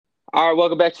All right,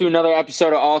 welcome back to another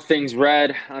episode of All Things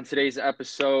Red. On today's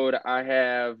episode, I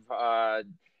have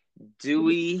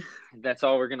Dewey. That's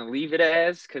all we're gonna leave it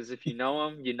as, because if you know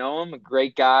him, you know him. A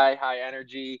great guy, high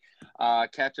energy,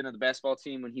 captain of the basketball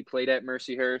team when he played at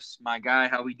Mercyhurst. My guy,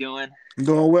 how we doing? I'm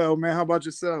doing well, man. How about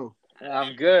yourself?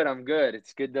 I'm good. I'm good.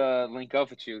 It's good to link up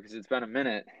with you because it's been a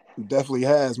minute. It definitely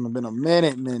has, man. Been a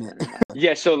minute.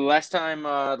 Yeah. So the last time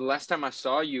I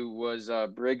saw you was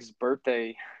Briggs'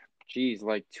 birthday. Geez,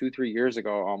 like 2, 3 years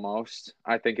ago almost.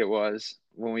 I think it was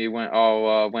when we went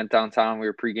downtown. We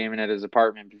were pre gaming at his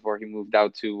apartment before he moved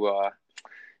out to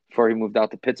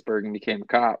Pittsburgh and became a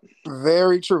cop.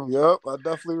 Very true. Yup, I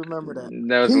definitely remember that.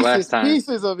 That was the last time.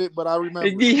 Pieces of it, but I remember.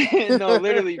 Yeah, no,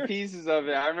 literally pieces of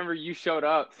it. I remember you showed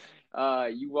up.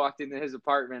 You walked into his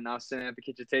apartment. And I was sitting at the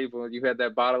kitchen table, and you had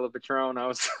that bottle of Patron. I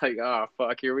was like, "Oh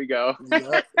fuck, here we go."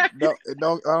 Yeah, no,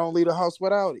 don't. I don't leave the house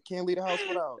without it. Can't leave the house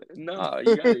without No,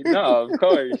 you got it. to no, of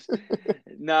course.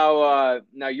 Now are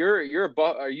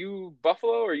you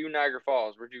Buffalo or are you Niagara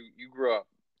Falls? Where'd you grew up?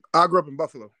 I grew up in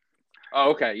Buffalo.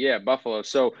 Oh, okay, yeah, Buffalo.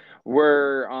 So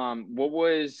we're what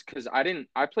was because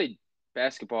I played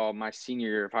basketball my senior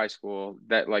year of high school.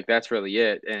 That's really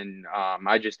it, and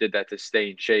I just did that to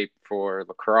stay in shape for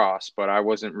lacrosse. But I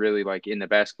wasn't really like into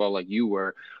basketball like you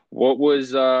were. What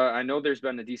was I know there's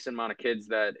been a decent amount of kids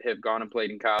that have gone and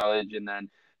played in college, and then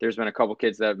there's been a couple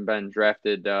kids that have been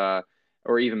drafted.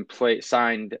 Or even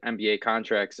signed NBA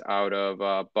contracts out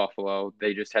of Buffalo.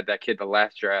 They just had that kid the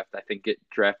last draft, I think, get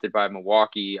drafted by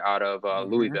Milwaukee out of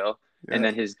Hmm. Louisville. And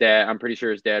Yeah, then his dad, I'm pretty sure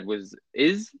his dad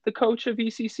is the coach of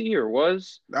ECC or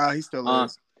was, he still uh,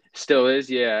 is. still is,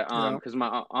 yeah. Yeah. Because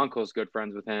my uncle's good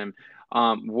friends with him.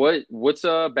 What's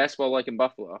basketball like in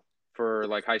Buffalo for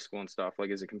like high school and stuff? Like,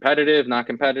 is it competitive, not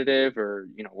competitive, or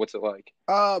what's it like?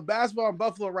 Basketball in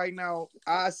Buffalo right now,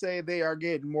 I say they are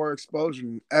getting more exposure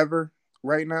than ever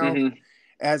right now. Mm-hmm.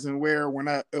 As in where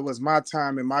it was my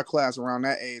time in my class around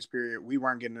that age period, we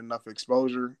weren't getting enough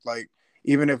exposure. Like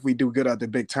even if we do good at the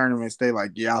big tournaments, they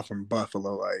like, yeah, I'm from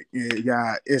Buffalo. Like,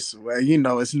 yeah, it's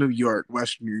it's New York,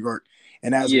 Western New York,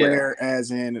 and as Yeah. where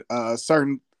as in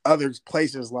certain other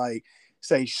places like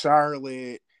say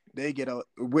Charlotte, they get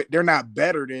they're not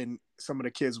better than some of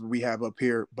the kids we have up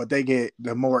here, but they get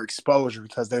the more exposure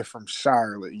because they're from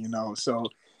Charlotte, So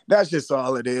that's just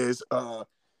all it is.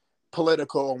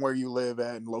 Political and where you live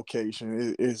at and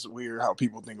location. It's weird how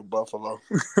people think of Buffalo.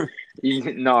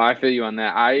 No, I feel you on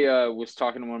that. I was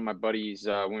talking to one of my buddies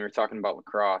when we were talking about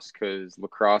lacrosse because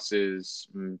lacrosse is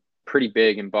pretty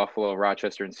big in Buffalo,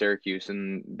 Rochester, and Syracuse,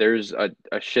 and there's a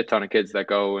shit ton of kids that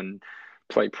go and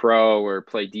play pro or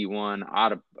play D1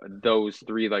 out of those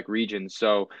three like regions.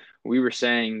 So we were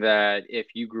saying that if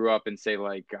you grew up in say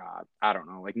like I don't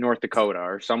know, like North Dakota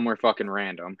or somewhere fucking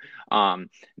random,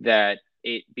 that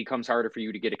it becomes harder for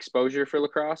you to get exposure for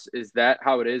lacrosse. Is that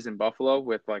how it is in Buffalo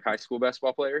with like high school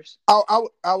basketball players? I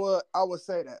would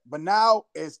say that, but now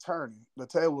it's turning. The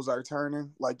tables are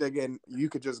turning. Like they're getting. You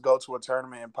could just go to a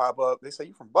tournament and pop up. They say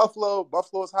you from Buffalo.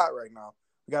 Buffalo is hot right now.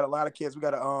 We got a lot of kids. We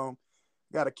got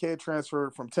a kid transfer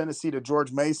from Tennessee to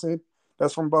George Mason.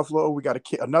 That's from Buffalo. We got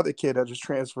another kid that just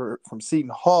transferred from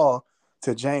Seton Hall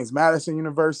to James Madison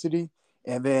University,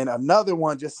 and then another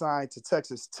one just signed to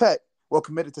Texas Tech. Well,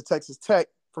 committed to Texas Tech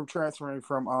from transferring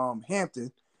from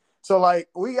Hampton. So like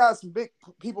we got some big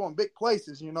people in big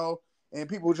places, and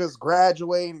people just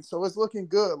graduating. So it's looking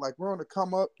good. Like we're on the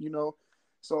come up.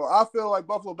 So I feel like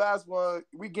Buffalo basketball,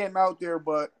 we getting out there,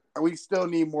 but we still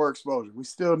need more exposure. We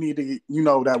still need to,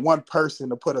 that one person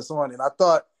to put us on. And I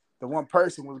thought the one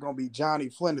person was going to be Johnny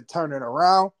Flynn to turn it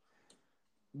around,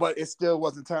 but it still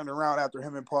wasn't turning around after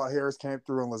him and Paul Harris came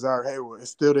through and Lazard Hayward. It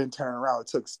still didn't turn around. It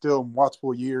took still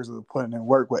multiple years of putting in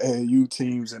work with AAU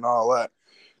teams and all that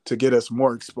to get us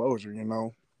more exposure.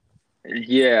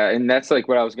 Yeah, and that's like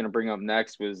what I was going to bring up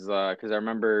next was because I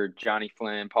remember Johnny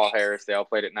Flynn, Paul Harris, they all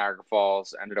played at Niagara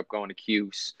Falls, ended up going to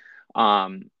Cuse.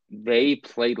 They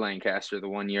played Lancaster the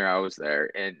one year I was there,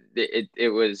 and it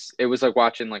was like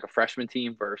watching like a freshman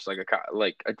team versus like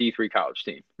a D3 college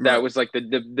team. That Right. was like the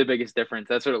biggest difference.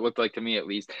 That's what it looked like to me at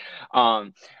least.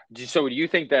 So do you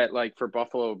think that like for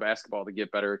Buffalo basketball to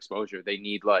get better exposure, they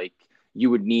need like you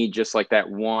would need just like that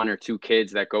one or two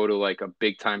kids that go to like a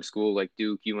big time school like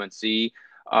Duke, UNC,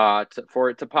 for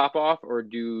it to pop off, or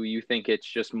do you think it's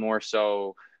just more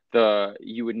so the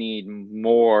you would need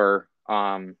more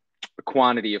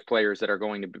quantity of players that are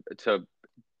going to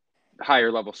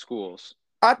higher level schools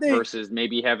I think versus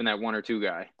maybe having that one or two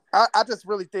guy? I just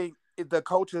really think the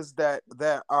coaches that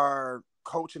are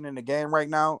coaching in the game right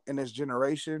now in this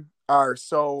generation are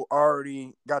so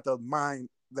already got the mind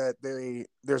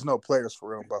there's no players for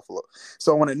real in Buffalo.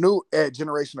 So when a new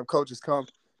generation of coaches come,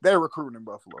 they're recruiting in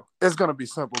Buffalo. It's gonna be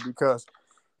simple because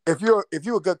if you're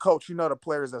a good coach, you know the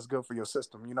players that's good for your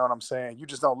system. You know what I'm saying? You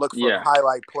just don't look for the Yeah.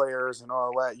 highlight players and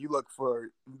all that. You look for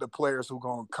the players who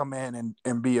gonna come in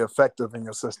and be effective in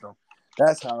your system.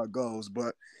 That's how it goes.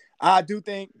 But I do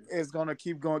think it's gonna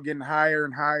keep going getting higher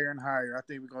and higher and higher. I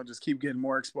think we're gonna just keep getting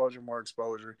more exposure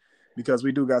because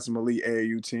we do got some elite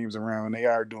AAU teams around and they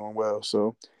are doing well.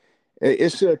 So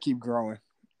it should keep growing.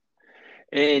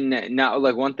 And now,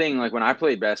 like one thing, like when I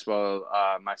played basketball,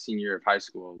 my senior year of high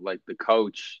school, like the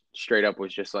coach straight up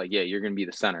was just like, "Yeah, you're gonna be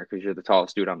the center because you're the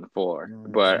tallest dude on the floor."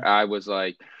 Mm-hmm. But I was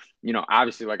like,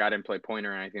 obviously, like I didn't play point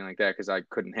or anything like that because I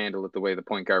couldn't handle it the way the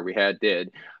point guard we had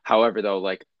did. However, though,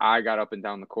 like I got up and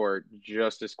down the court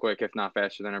just as quick, if not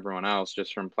faster than everyone else,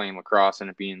 just from playing lacrosse and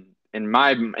it being in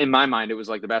my mind, it was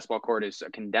like the basketball court is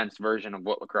a condensed version of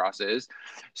what lacrosse is.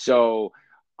 So.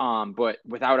 But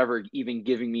without ever even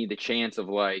giving me the chance of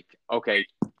like, okay,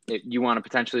 if you want to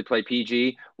potentially play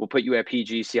PG, we'll put you at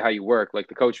PG, see how you work. Like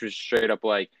the coach was straight up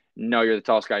like, no, you're the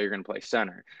tallest guy, you're going to play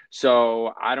center.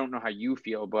 So I don't know how you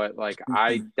feel, but like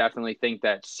I definitely think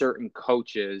that certain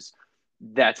coaches,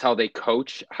 that's how they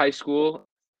coach high school.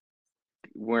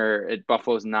 Where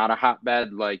Buffalo is not a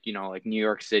hotbed like like New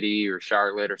York City or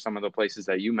Charlotte or some of the places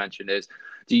that you mentioned is.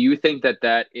 Do you think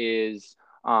that is?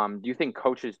 Do you think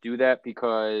coaches do that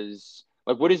because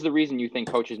like what is the reason you think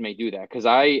coaches may do that? Because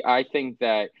I think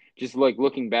that just like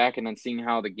looking back and then seeing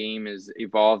how the game is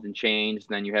evolved and changed,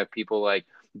 and then you have people like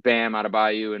Bam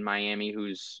Adebayo in Miami,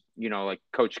 who's like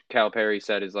Coach Calipari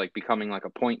said is like becoming like a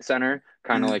point center,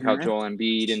 kind of like how Mm-hmm. Joel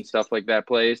Embiid and stuff like that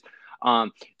plays.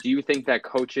 Do you think that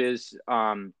coaches,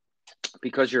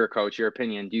 because you're a coach, your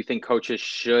opinion, do you think coaches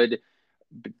should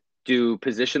do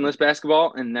positionless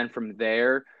basketball and then from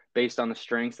there, based on the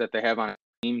strengths that they have on a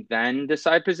team, then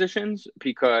decide positions?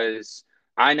 Because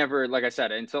I never, like I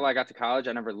said, until I got to college,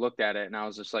 I never looked at it and I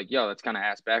was just like, yo, that's kind of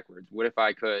ass backwards. What if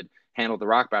I could handle the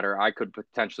rock better? I could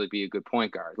potentially be a good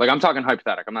point guard. Like I'm talking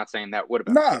hypothetical. I'm not saying that would have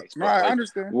been the No, case, no, but I like,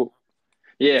 understand.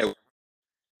 yeah.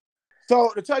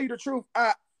 So to tell you the truth,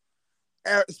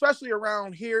 especially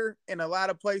around here in a lot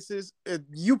of places, they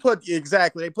put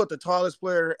the tallest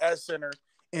player as center,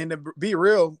 and to be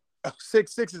real,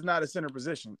 6'6" is not a center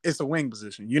position; it's a wing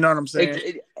position. You know what I'm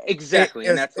saying? Exactly,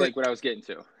 and that's like what I was getting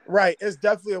to. Right, it's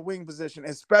definitely a wing position,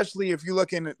 especially if you're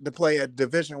looking to play at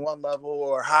Division I level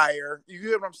or higher. You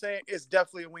get what I'm saying? It's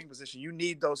definitely a wing position. You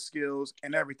need those skills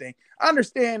and everything. I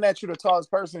understand that you're the tallest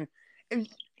person, and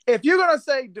if you're gonna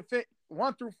say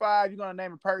 1 through 5, you're gonna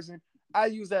name a person. I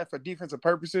use that for defensive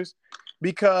purposes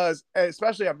because,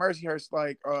 especially at Mercyhurst,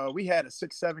 like we had a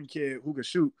 6'7" kid who could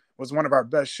shoot, was one of our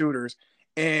best shooters,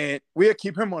 and we'll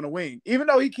keep him on the wing, even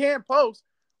though he can't post.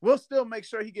 We'll still make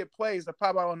sure he get plays to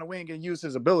pop out on the wing and use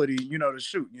his ability, to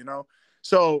shoot.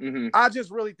 So I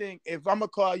just really think if I'm gonna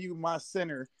call you my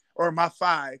center or my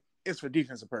 5, it's for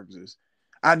defensive purposes.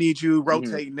 I need you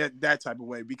rotating that type of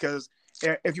way because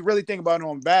if you really think about it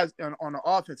on the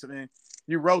offensive end,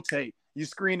 you rotate. You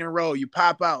screen and roll, you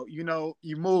pop out, you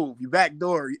move, you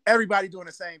backdoor. Everybody doing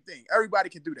the same thing. Everybody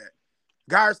can do that.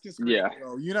 Guards can screen and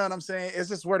roll. You know what I'm saying? It's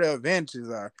just where the advantages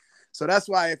are. So that's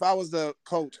why if I was the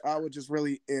coach, I would just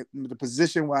really, the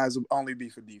position-wise, would only be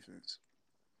for defense.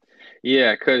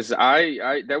 Yeah, because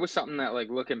I that was something that like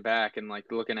looking back and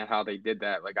like looking at how they did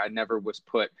that, like I never was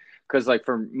put because like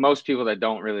for most people that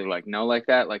don't really like know like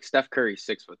that, like Steph Curry's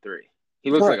 6'3". He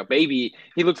looks like a baby.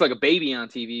 He looks like a baby on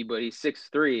TV, but he's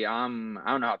 6'3". I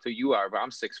don't know how tall you are, but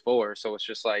I'm 6'4". So it's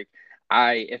just like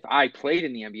if I played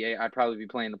in the NBA, I'd probably be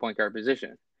playing the point guard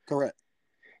position. Correct.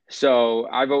 So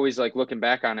I've always like looking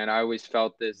back on it, I always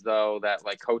felt as though that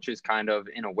like coaches kind of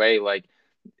in a way like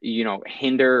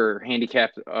hinder or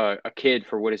handicap a kid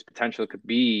for what his potential could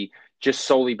be just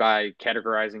solely by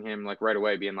categorizing him like right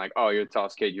away, being like, oh, you're the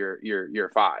tallest kid,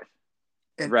 you're 5,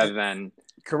 rather than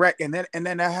correct. And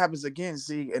then that happens again.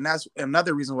 See, and that's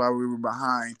another reason why we were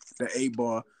behind the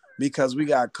 8-ball because we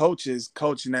got coaches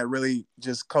coaching that really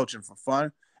just coaching for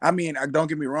fun. I mean, don't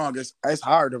get me wrong, it's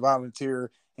hard to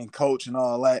volunteer and coach and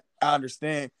all that. I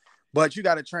understand. But you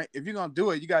got to train. If you're going to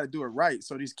do it, you got to do it right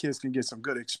so these kids can get some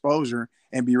good exposure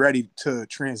and be ready to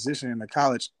transition into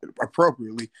college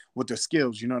appropriately with their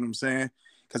skills. You know what I'm saying?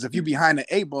 Because if you're behind the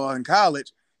 8-ball in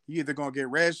college, you're either going to get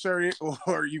redshirted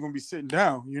or you're going to be sitting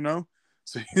down,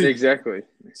 So, exactly.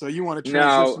 So you want to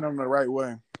transition them the right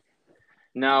way.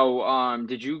 Now,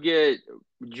 did you get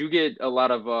a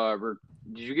lot of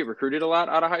did you get recruited a lot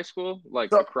out of high school,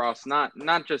 like across not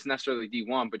just necessarily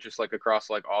D1, but just like across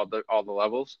like all the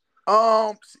levels?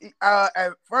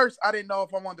 At first I didn't know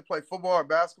if I wanted to play football or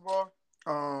basketball.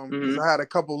 Because I had a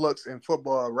couple looks in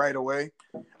football right away.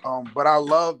 But I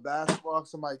love basketball.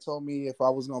 Somebody told me if I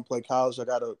was gonna play college, I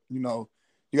gotta, you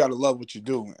gotta love what you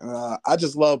do. And I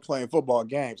just love playing football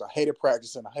games. I hated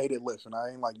practicing. I hated lifting. I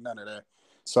ain't like none of that.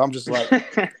 So I'm just like,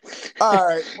 all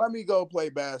right, let me go play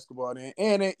basketball then.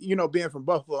 And being from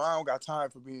Buffalo, I don't got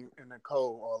time for being in the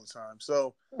cold all the time.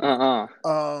 So,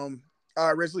 I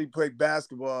originally played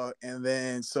basketball, and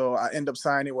then so I end up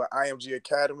signing with IMG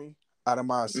Academy out of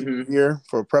my senior year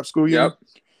for prep school year. Yep.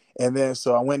 And then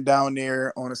so I went down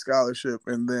there on a scholarship,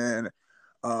 and then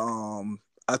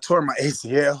I tore my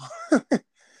ACL.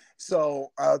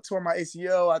 So I tore my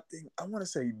ACL, I want to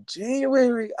say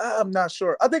January. I'm not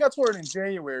sure. I think I tore it in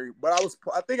January, but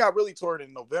I think I really tore it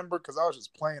in November because I was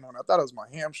just playing on it. I thought it was my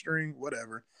hamstring,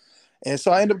 whatever. And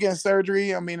so I ended up getting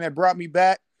surgery. I mean, that brought me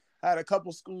back. I had a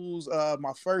couple schools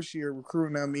my first year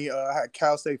recruiting on me. I had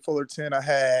Cal State Fullerton. I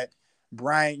had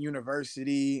Bryant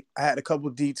University. I had a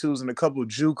couple D2s and a couple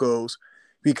JUCOs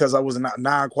because I was a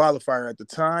non-qualifier at the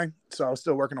time. So I was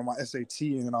still working on my SAT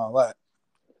and all that.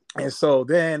 And so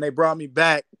then they brought me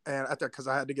back and because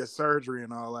I had to get surgery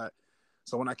and all that.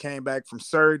 So when I came back from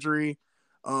surgery,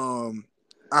 I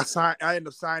ended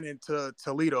up signing to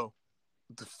Toledo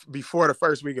before the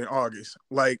first week in August,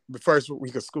 like the first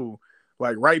week of school,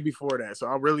 like right before that. So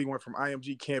I really went from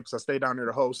IMG campus. I stayed down there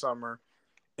the whole summer,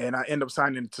 and I ended up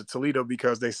signing to Toledo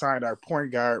because they signed our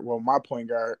point guard, my point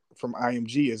guard from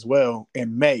IMG as well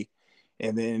in May.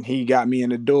 And then he got me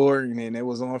in the door, and then it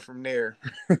was on from there.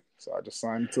 So I just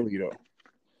signed Toledo.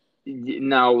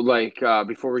 Now,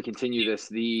 before we continue this,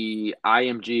 the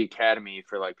IMG Academy,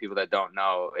 for people that don't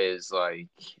know, is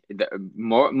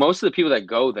most of the people that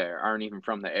go there aren't even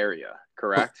from the area,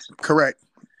 correct? Correct.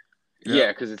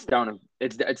 Yeah, because it's down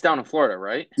in Florida,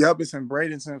 right? Yep, it's in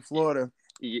Bradenton, Florida.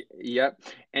 Yep.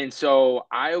 And so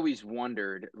I always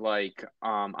wondered,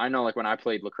 I know when I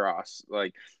played lacrosse,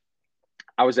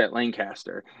 I was at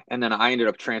Lancaster, and then I ended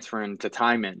up transferring to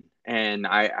Timon, and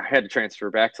I had to transfer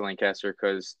back to Lancaster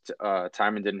because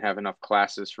Timon didn't have enough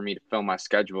classes for me to fill my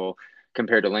schedule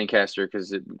compared to Lancaster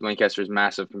because Lancaster is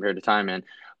massive compared to Timon.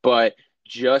 But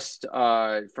just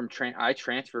I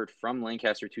transferred from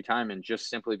Lancaster to Timon just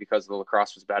simply because the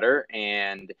lacrosse was better,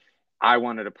 and I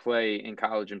wanted to play in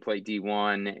college and play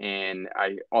D1, and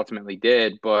I ultimately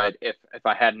did. But if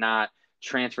I had not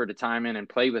transfer to Timon and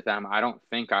play with them, I don't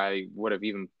think I would have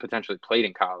even potentially played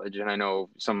in college. And I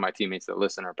know some of my teammates that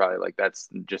listen are probably like, that's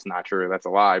just not true. That's a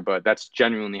lie, but that's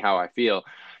genuinely how I feel.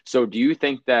 So do you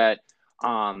think that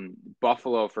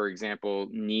Buffalo, for example,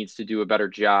 needs to do a better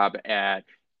job at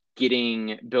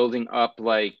building up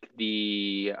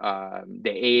the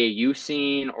AAU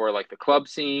scene or the club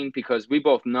scene? Because we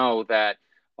both know that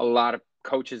a lot of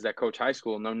coaches that coach high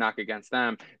school, no knock against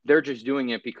them, they're just doing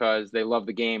it because they love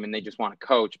the game and they just want to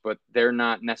coach, but they're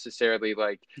not necessarily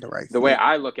the way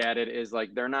I look at it is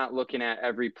they're not looking at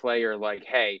every player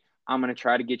hey, I'm going to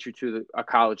try to get you to a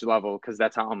college level because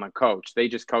that's how I'm going to coach. They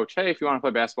just coach, hey, if you want to play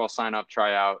basketball, sign up,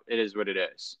 try out. It is what it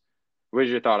is. What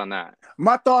is your thought on that?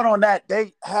 My thought on that,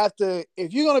 they have to,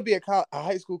 if you're going to be a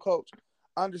high school coach,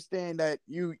 understand that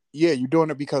you're doing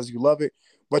it because you love it.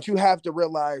 But you have to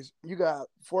realize you got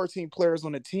 14 players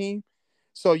on the team.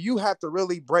 So you have to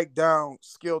really break down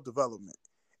skill development.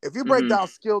 If you break down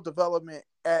skill development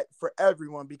for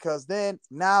everyone, because then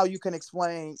now you can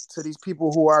explain to these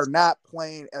people who are not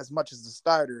playing as much as the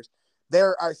starters, they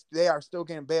are still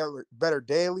getting better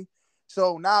daily.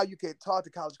 So now you can talk to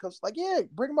college coaches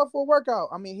bring him up for a workout.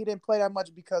 I mean, he didn't play that much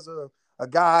because of a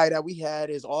guy that we had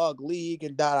is AUG league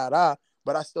and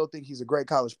but I still think he's a great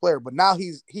college player. But now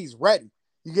he's ready.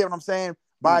 You get what I'm saying?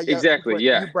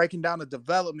 You breaking down the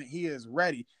development, he is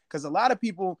ready. Because a lot of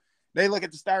people, they look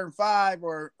at the starting five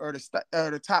or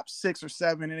the top 6 or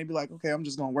 7, and they be like, okay, I'm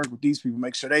just gonna work with these people,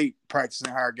 make sure they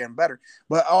practicing hard, getting better.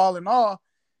 But all in all,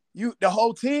 the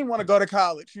whole team want to go to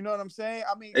college. You know what I'm saying?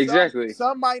 I mean, exactly.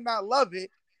 Some might not love it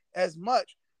as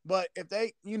much, but if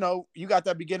they, you got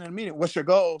that beginning of the meeting, what's your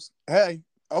goals? Hey,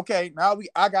 okay, now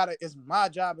it's my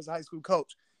job as a high school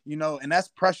coach, and that's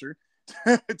pressure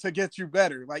to get you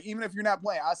better. Even if you're not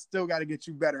playing, I still got to get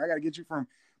you better. I got to get you from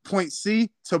point C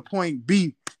to point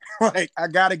B. I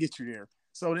got to get you there.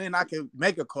 So then I can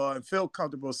make a call and feel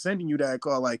comfortable sending you that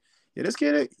call. This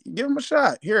kid, give him a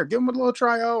shot. Here, give him a little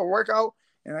tryout or workout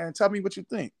and tell me what you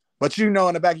think. But in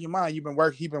the back of your mind,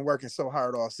 he's been working so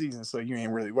hard all season, so you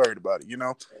ain't really worried about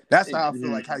it. That's how I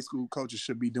feel like high school coaches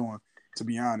should be doing, to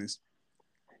be honest.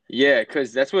 Yeah,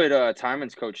 because that's what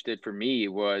Timon's coach did for me.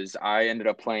 Was I ended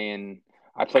up playing.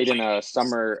 I played in a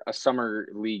summer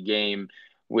league game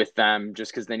with them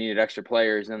just because they needed extra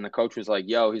players. And the coach was like,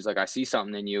 "Yo," he's like, "I see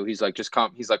something in you." He's like, "Just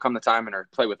come." He's like, "Come to Timon or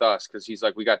play with us," because he's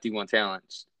like, "We got D1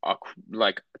 talents,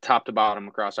 like top to bottom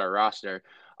across our roster."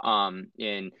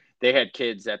 And they had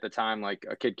kids at the time, like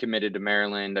a kid committed to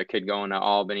Maryland, a kid going to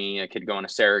Albany, a kid going to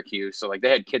Syracuse. So like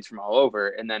they had kids from all over.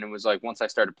 And then it was like once I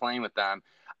started playing with them,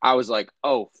 I was like,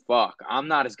 oh fuck, I'm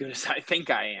not as good as I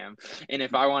think I am. And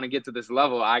if I want to get to this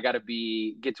level, I got to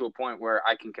get to a point where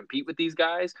I can compete with these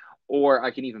guys or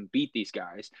I can even beat these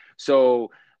guys.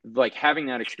 So like having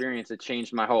that experience, it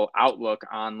changed my whole outlook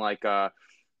on like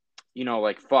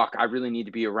like fuck, I really need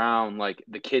to be around like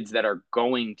the kids that are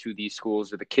going to these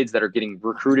schools or the kids that are getting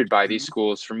recruited by these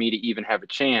schools for me to even have a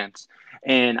chance.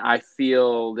 And I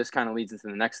feel this kind of leads into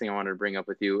the next thing I wanted to bring up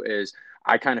with you is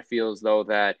I kind of feel as though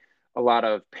that a lot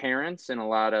of parents and a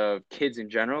lot of kids in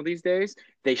general these days,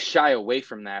 they shy away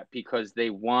from that because they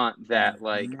want that,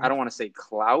 like, I don't want to say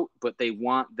clout, but they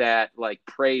want that like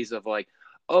praise of like,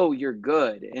 oh, you're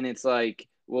good. And it's like,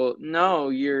 well, no,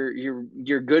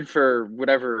 you're good for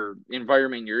whatever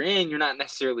environment you're in. You're not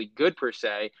necessarily good per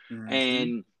se.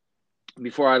 And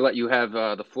before I let you have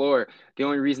the floor, the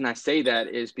only reason I say that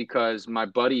is because my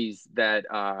buddies that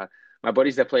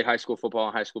played high school football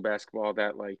and high school basketball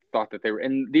that like thought that they were,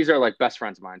 and these are like best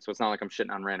friends of mine, so it's not like I'm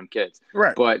shitting on random kids,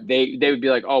 Right. but they would be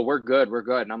like, oh, we're good,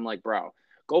 and I'm like, bro,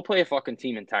 go play a fucking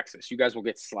team in Texas. You guys will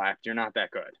get slapped. You're not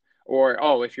that good. Or,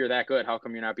 oh, if you're that good, how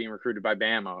come you're not being recruited by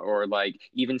Bama or like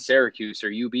even Syracuse or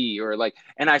UB or like,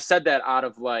 and I said that out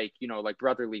of like, like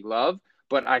brotherly love.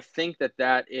 But I think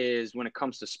that is when it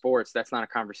comes to sports, that's not a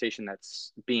conversation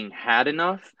that's being had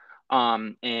enough.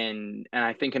 And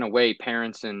I think in a way,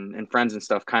 parents and friends and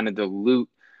stuff kind of dilute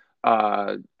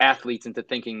athletes into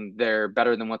thinking they're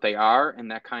better than what they are, and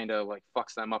that kind of like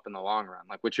fucks them up in the long run.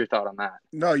 Like, what's your thought on that?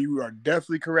 No, you are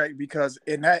definitely correct because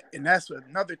that's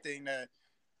another thing that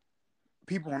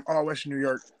people in all Western New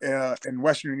York and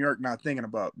Western New York not thinking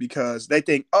about because they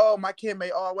think, oh, my kid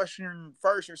made all Western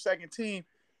first or second team.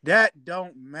 That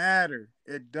don't matter.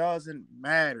 It doesn't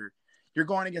matter. You're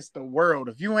going against the world.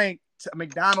 If you ain't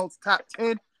McDonald's top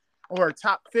 10 or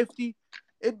top 50,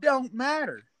 it don't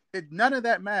matter. None of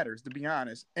that matters, to be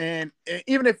honest. And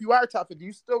even if you are top 50,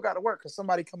 you still got to work because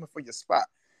somebody coming for your spot.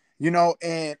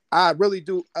 And I really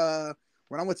do.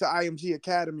 When I went to IMG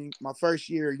Academy my first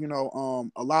year,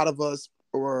 a lot of us,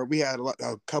 or we had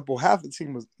a couple, half the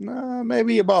team was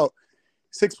maybe about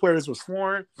 6 players was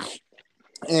foreign,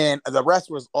 and the rest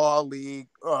was all league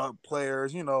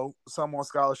players. Some on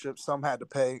scholarship, some had to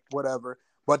pay, whatever.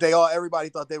 But everybody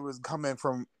thought they was coming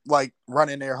from like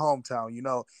running their hometown,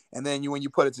 And then when you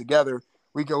put it together,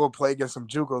 we go play against some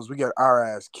JUCOs, we get our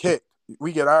ass kicked. It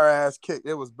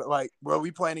was like, well,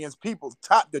 we playing against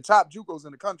the top JUCOs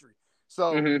in the country.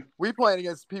 So we playing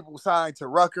against people signed to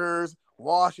Rutgers,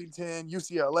 Washington,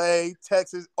 UCLA,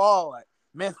 Texas, all that,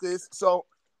 Memphis. So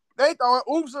they throwing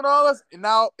oops on all us, and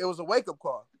now it was a wake up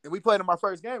call. And we played in my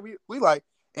first game. We like,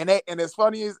 and as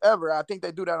funny as ever, I think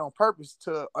they do that on purpose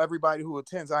to everybody who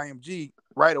attends IMG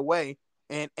right away.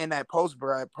 And in that post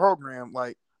grad program,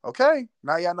 like, okay,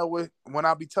 now y'all know when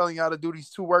I'll be telling y'all to do these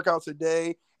 2 workouts a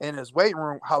day in this weight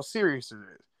room, how serious it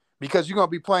is. Because you're gonna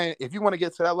be playing, if you want to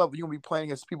get to that level, you're gonna be playing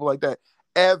against people like that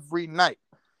every night.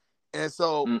 And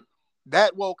so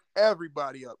that woke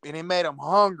everybody up, and it made them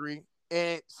hungry.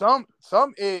 And some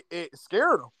it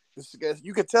scared them.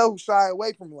 You could tell who shy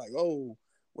away from like, oh,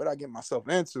 what I get myself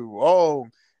into? Oh,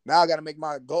 now I got to make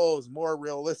my goals more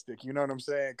realistic. You know what I'm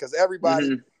saying? Because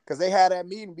because they had that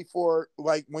meeting before,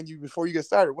 like before you get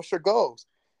started. What's your goals?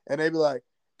 And they be like,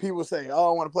 people say, oh,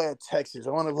 I want to play at Texas. I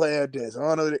want to play at this.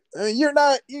 I mean, you're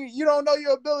not, you don't know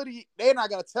your ability. They're not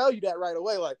gonna tell you that right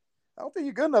away. Like, I don't think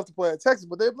you're good enough to play at Texas,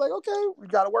 but they'd be like, okay, we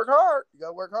got to work hard. You got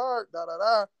to work hard. Da da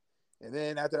da. And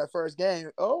then after that first game,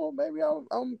 oh, maybe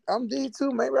I'm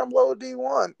D2, maybe I'm low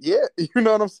D1. Yeah, you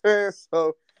know what I'm saying?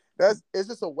 So it's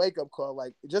just a wake up call.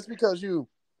 Like, just because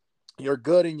you're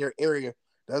good in your area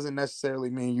doesn't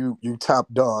necessarily mean you top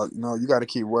dog. You got to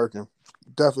keep working.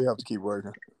 Definitely have to keep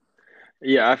working.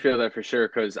 Yeah, I feel that for sure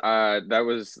because that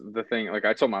was the thing. Like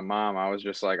I told my mom, I was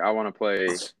just like, I want to play.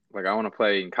 Like I want to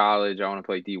play in college. I want to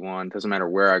play D1. Doesn't matter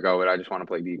where I go, but I just want to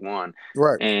play D1.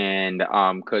 Right. And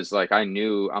because like I'm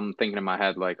thinking in my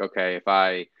head like, okay,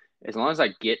 as long as I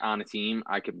get on a team,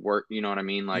 I could work. You know what I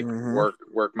mean? Like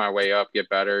work my way up, get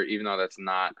better. Even though that's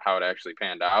not how it actually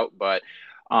panned out, but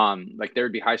like there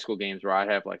would be high school games where I'd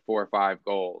have like 4 or 5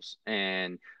 goals,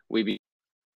 and we'd be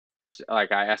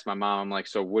like, I asked my mom, I'm like,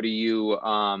 so what do you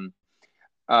what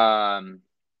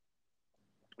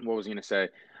was I gonna say?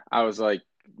 I was like,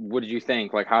 what did you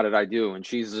think? Like, how did I do? And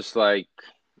she's just like,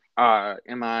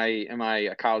 am I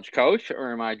a college coach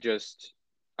or am I just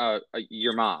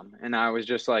your mom. And I was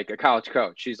just like, a college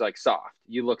coach. She's like, soft.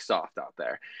 You look soft out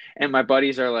there. And my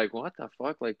buddies are like, what the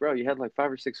fuck? Like, bro, you had like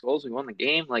 5 or 6 goals. We won the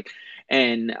game. Like,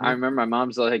 and I remember my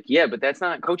mom's like, yeah, but that's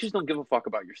not, coaches don't give a fuck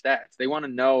about your stats. They want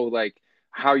to know, like,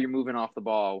 how you're moving off the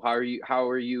ball. How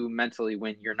are you mentally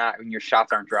when you're not, when your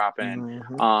shots aren't dropping?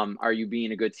 Mm-hmm. Are you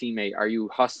being a good teammate? Are you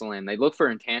hustling? They look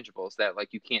for intangibles that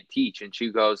like you can't teach. And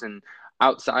she goes, and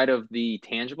outside of the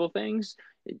tangible things,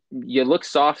 you look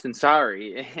soft and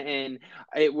sorry. And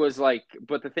it was like,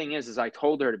 but the thing is I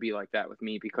told her to be like that with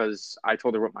me because I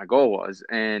told her what my goal was.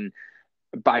 And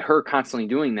by her constantly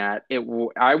doing that,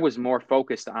 I was more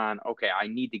focused on, okay, I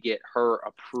need to get her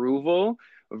approval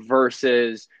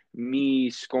versus me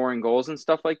scoring goals and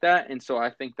stuff like that. And so I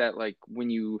think that like when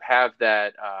you have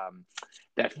that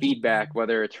that feedback,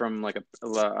 whether it's from like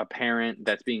a parent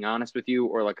that's being honest with you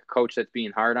or like a coach that's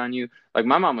being hard on you, like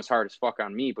my mom was hard as fuck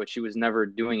on me, but she was never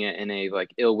doing it in a like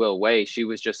ill will way. She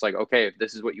was just like, okay, if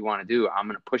this is what you want to do, I'm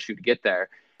going to push you to get there.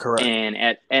 Correct. And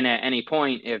at any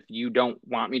point, if you don't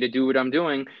want me to do what I'm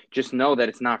doing, just know that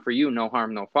it's not for you. No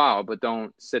harm, no foul. But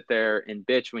don't sit there and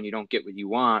bitch when you don't get what you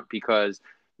want, because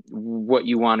what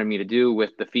you wanted me to do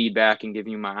with the feedback and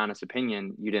giving you my honest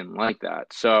opinion, you didn't like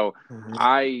that. So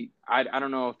Mm-hmm. I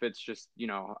don't know if it's just,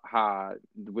 how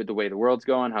with the way the world's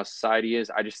going, how society is.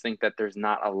 I just think that there's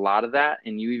not a lot of that.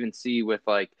 And you even see with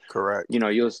like, Correct.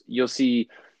 you'll see,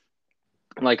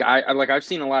 like I've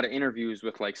seen a lot of interviews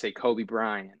with like say Kobe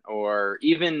Bryant, or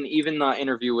even the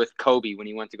interview with Kobe when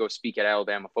he went to go speak at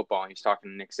Alabama football and he was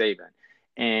talking to Nick Saban.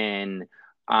 And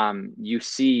you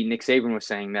see Nick Saban was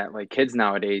saying that like kids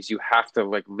nowadays, you have to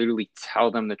like literally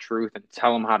tell them the truth and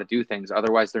tell them how to do things,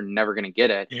 otherwise they're never going to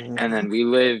get it. And Mm-hmm. then we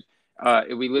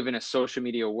live in a social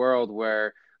media world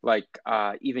where like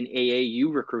even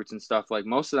AAU recruits and stuff, like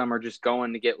most of them are just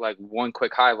going to get like one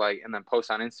quick highlight and then post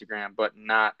on Instagram, but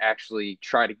not actually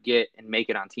try to get and make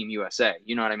it on Team USA.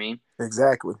 You know what I mean?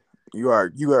 Exactly. You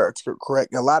are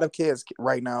correct. A lot of kids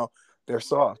right now, they're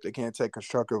soft. They can't take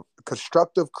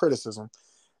constructive criticism,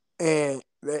 and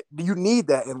that you need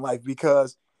that in life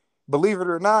because, believe it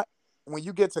or not, when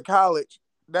you get to college,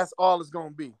 that's all it's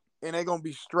gonna be, and they're gonna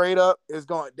be straight up. It's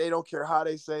going. They don't care how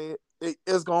they say it.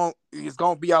 It's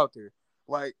gonna be out there.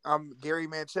 Like I'm Gary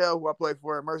Manchell, who I play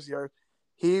for at Mercy Earth.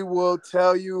 He will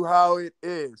tell you how it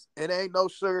is. It ain't no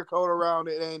sugarcoat around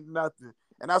it. Ain't nothing.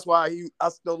 And that's why I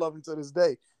still love him to this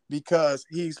day, because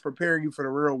he's preparing you for the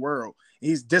real world.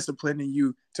 He's disciplining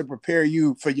you to prepare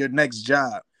you for your next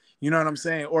job. You know what I'm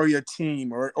saying? Or your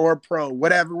team or pro,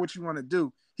 whatever what you want to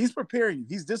do. He's preparing you.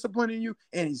 He's disciplining you,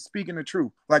 and he's speaking the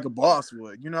truth like a boss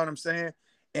would. You know what I'm saying?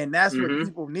 And that's what Mm-hmm.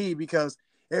 people need, because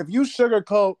if you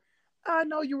sugarcoat, I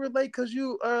know you were late because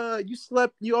you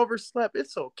overslept.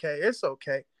 It's okay. It's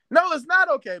okay. No, it's not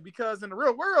okay, because in the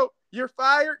real world, you're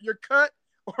fired, you're cut,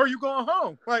 or you going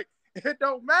home. Like, it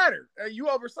don't matter. You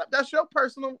overslept. That's your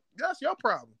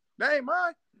problem. That ain't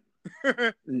mine.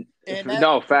 and that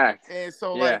No, fact. and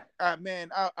so Yeah. like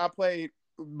man, I played,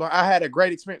 but I had a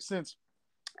great experience since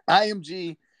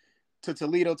IMG to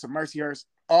Toledo to Mercyhurst.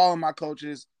 All of my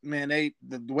coaches, man,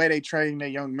 the way they trained their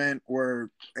young men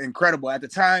were incredible. At the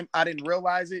time, I didn't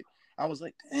realize it. I was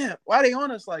like, damn, why they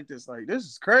on us like this? Like, this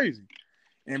is crazy.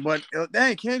 But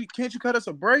dang, can't you cut us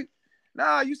a break?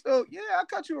 Nah, you still, yeah, I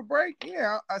cut you a break.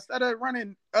 Yeah, I started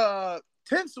running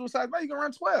 10 suicides. Now you can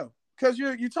run 12 because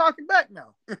you're talking back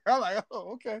now. I'm like,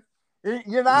 oh, okay.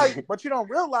 You're not, but you don't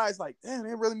realize, like, damn,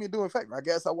 it really me do effect. I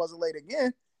guess I wasn't late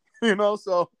again,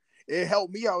 so it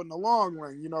helped me out in the long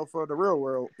run, for the real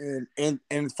world.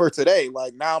 And for today,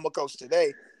 like now I'm a coach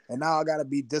today, and now I gotta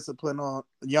be disciplined on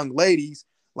young ladies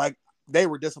like they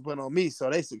were disciplined on me, so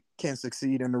they can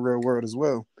succeed in the real world as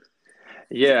well.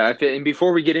 Yeah, and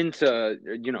before we get into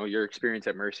your experience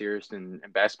at Mercyhurst and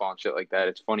basketball and shit like that,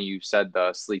 it's funny you said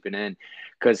the sleeping in,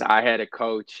 because I had a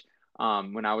coach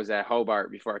when I was at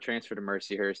Hobart before I transferred to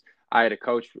Mercyhurst. I had a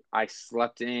coach. I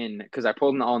slept in because I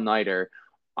pulled an all nighter.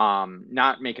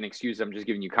 Not making excuses. I'm just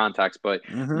giving you context, but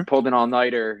Mm-hmm. pulled an all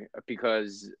nighter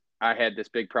because I had this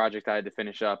big project I had to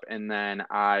finish up, and then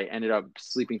I ended up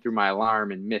sleeping through my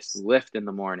alarm and missed lift in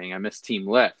the morning. I missed team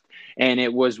lift, and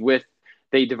it was with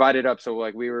they divided up. So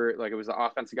like we were like it was the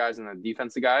offensive guys and the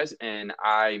defensive guys, and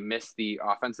I missed the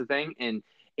offensive thing. And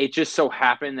it just so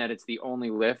happened that it's the only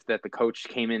lift that the coach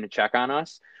came in to check on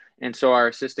us. And so our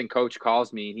assistant coach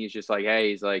calls me and he's just like,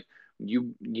 hey, he's like,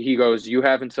 he goes, you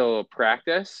have until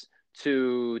practice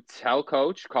to call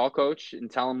coach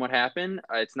and tell him what happened.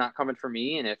 It's not coming from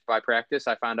me. And if by practice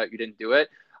I found out you didn't do it,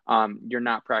 you're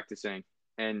not practicing.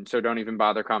 And so don't even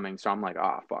bother coming. So I'm like,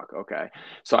 oh, fuck. Okay.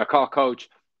 So I call coach,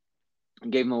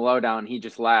 gave him the lowdown. He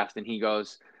just laughed and he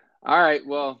goes, all right,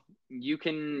 well, you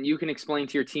can explain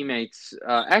to your teammates.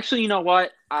 Actually, you know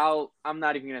what? I'm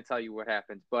not even gonna tell you what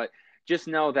happens, but just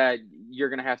know that you're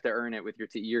gonna have to earn it with your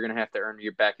team. You're gonna have to earn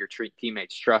your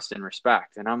teammates' trust and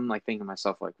respect. And I'm like thinking to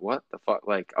myself, like, what the fuck?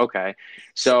 Like, okay.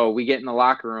 So we get in the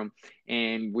locker room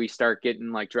and we start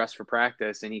getting like dressed for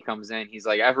practice. And he comes in. He's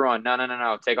like, everyone,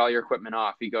 no, take all your equipment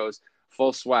off. He goes,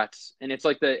 full sweats, and it's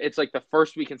like the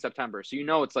first week in September, so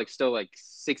it's like still like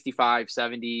 65,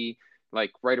 70,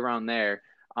 like right around there.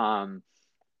 And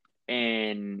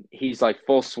he's like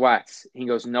full sweats. He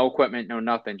goes, no equipment, no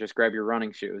nothing, just grab your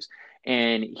running shoes.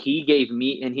 And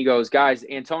he goes, guys,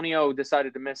 Antonio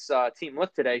decided to miss team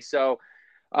lift today, so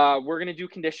we're going to do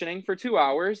conditioning for 2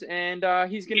 hours, and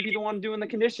he's going to be the one doing the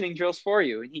conditioning drills for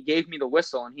you. And he gave me the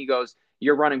whistle, and he goes,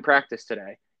 you're running practice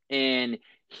today. And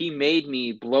he made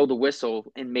me blow the whistle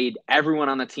and made everyone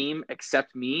on the team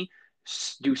except me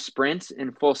do sprints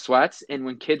in full sweats. And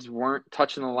when kids weren't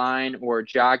touching the line or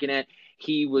jogging it,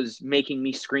 he was making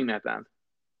me scream at them.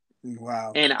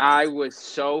 Wow. And I was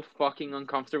so fucking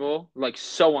uncomfortable, like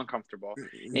so uncomfortable.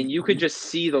 And you could just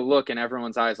see the look in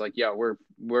everyone's eyes, like, yo,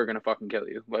 we're going to fucking kill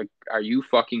you. Like, are you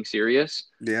fucking serious?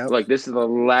 Yeah. Like, this is the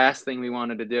last thing we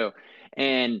wanted to do.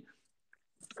 And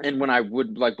when I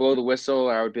would like blow the whistle,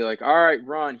 I would be like, all right,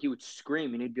 run. He would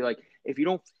scream and he'd be like, if you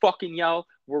don't fucking yell,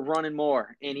 we're running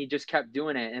more. And he just kept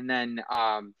doing it. And then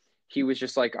he was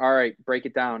just like, all right, break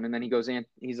it down. And then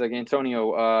he's like,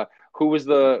 Antonio, who was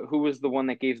the one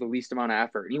that gave the least amount of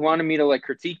effort? And he wanted me to like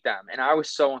critique them. And I was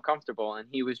so uncomfortable. And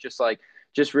he was just like,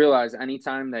 just realize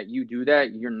anytime that you do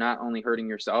that, you're not only hurting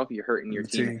yourself, you're hurting your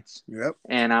teammates. Yep.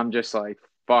 And I'm just like,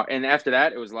 fuck. And after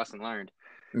that, it was lesson learned.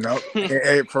 No,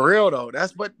 hey, for real though.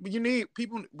 That's what you need.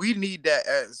 People, we need that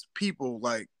as people,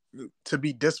 like to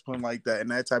be disciplined like that in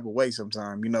that type of way.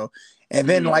 Sometime, and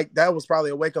then like that was probably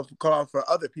a wake up call for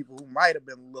other people who might have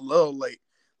been a little late.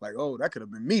 Like, oh, that could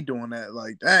have been me doing that.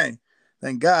 Like, dang,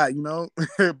 thank God,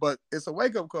 But it's a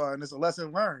wake up call and it's a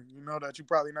lesson learned. That you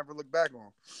probably never look back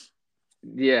on.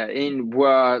 Yeah, and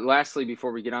lastly,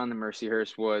 before we get on to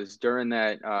Mercyhurst, was during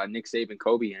that Nick Saban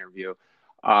Kobe interview.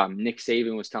 Nick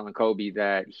Saban was telling Kobe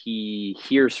that he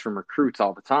hears from recruits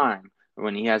all the time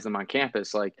when he has them on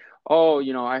campus, like, oh,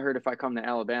 I heard if I come to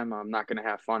Alabama, I'm not going to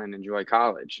have fun and enjoy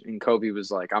college. And Kobe was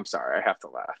like, I'm sorry, I have to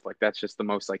laugh. Like, that's just the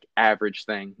most like average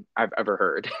thing I've ever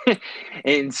heard.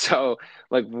 And so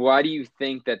like, why do you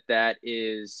think that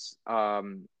is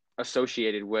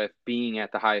associated with being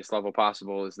at the highest level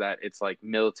possible, is that it's like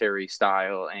military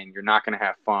style and you're not going to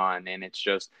have fun and it's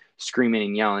just screaming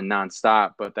and yelling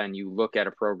nonstop? But then you look at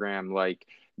a program like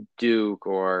Duke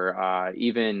or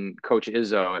even Coach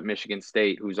Izzo at Michigan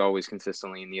State, who's always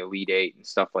consistently in the Elite Eight and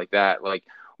stuff like that. Like,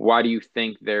 why do you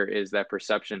think there is that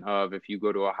perception of if you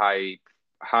go to a high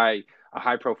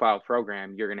profile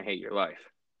program, you're going to hate your life?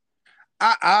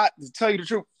 I to tell you the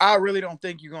truth, I really don't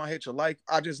think you're gonna hate your life.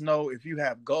 I just know if you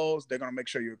have goals, they're gonna make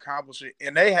sure you accomplish it,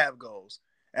 and they have goals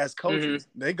as coaches.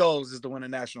 Mm-hmm. Their goals is to win a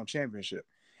national championship.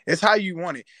 It's how you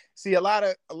want it. See, a lot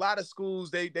of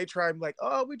schools they try and be like,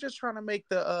 oh, we're just trying to make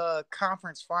the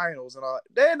conference finals and all.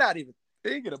 They're not even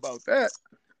thinking about that.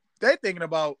 They're thinking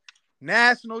about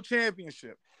national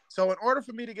championship. So in order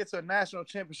for me to get to a national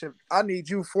championship, I need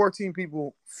you 14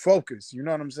 people focused. You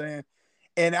know what I'm saying?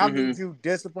 And I need you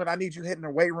disciplined. I need you hitting the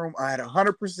weight room at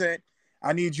 100%.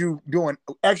 I need you doing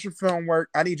extra film work.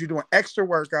 I need you doing extra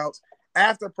workouts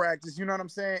after practice. You know what I'm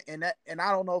saying? And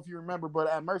I don't know if you remember, but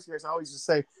at Mercyhurst, I always just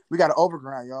say we got to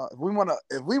overgrind, y'all. If we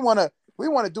want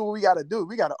to do what we got to do,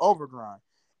 we got to overgrind.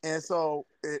 And so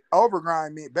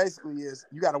overgrind basically is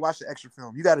you got to watch the extra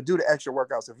film. You got to do the extra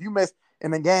workouts. If you missed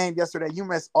in the game yesterday, you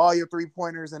missed all your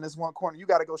 3-pointers in this one corner, you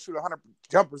got to go shoot 100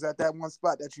 jumpers at that one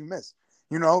spot that you missed.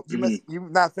 You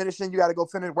not finishing, you got to go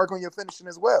work on your finishing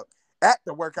as well at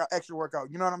the extra workout.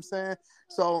 You know what I'm saying?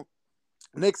 So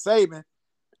Nick Saban,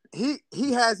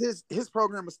 he has his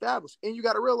program established, and you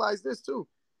got to realize this too.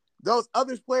 Those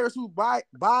other players who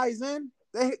buys in,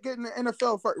 they get in the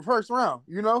NFL first round.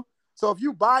 So if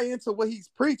you buy into what he's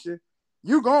preaching,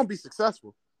 you're gonna be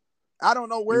successful. I don't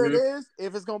know where it is,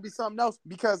 if it's gonna be something else,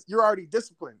 because you're already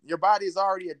disciplined. Your body is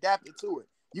already adapted to it.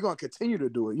 You're gonna continue to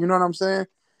do it. You know what I'm saying?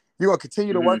 You're gonna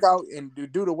continue to work out and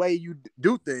do the way you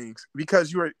do things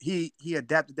because he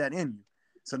adapted that in you.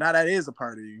 So now that is a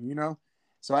part of you,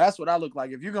 So that's what I look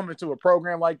like. If you come into a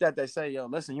program like that, they say, yo,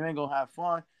 listen, you ain't gonna have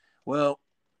fun. Well,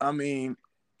 I mean,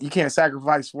 you can't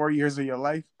sacrifice 4 years of your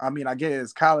life. I mean, I get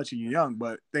it's college and you're young,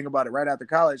 but think about it. Right after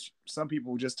college, some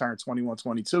people just turn 21,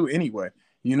 22 anyway,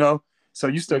 So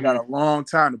you still got a long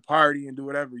time to party and do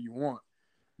whatever you want.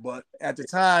 But at the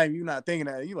time, you're not thinking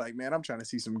that. You're like, man, I'm trying to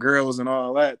see some girls and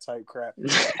all that type crap.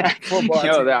 Football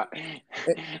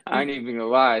I ain't even gonna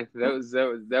lie. That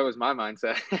was my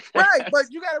mindset. Right, but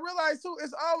you got to realize too,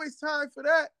 it's always time for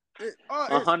that. It,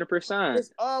 A it's hundred percent.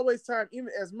 it's always time. Even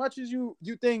as much as you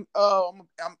think,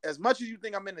 as much as you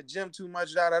think I'm in the gym too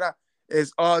much, da da da.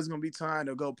 It's always gonna be time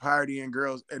to go partying,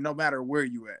 girls, and no matter where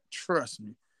you at, trust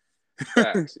me.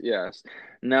 Facts, yes.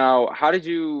 Now, how did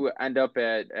you end up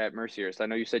at Mercyhurst? I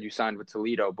know you said you signed with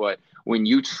Toledo, but when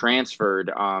you transferred,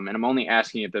 and I'm only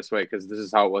asking it this way because this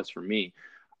is how it was for me.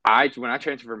 When I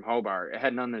transferred from Hobart, it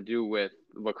had nothing to do with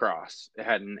lacrosse. It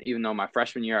hadn't, even though my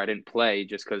freshman year I didn't play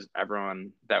just because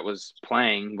everyone that was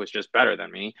playing was just better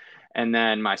than me. And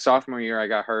then my sophomore year I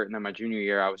got hurt, and then my junior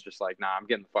year I was just like, nah, I'm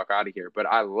getting the fuck out of here. But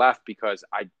I left because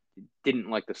I didn't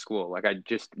like the school. Like I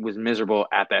just was miserable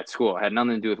at that school. It had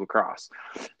nothing to do with lacrosse.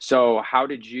 So how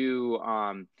did you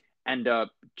end up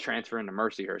transferring to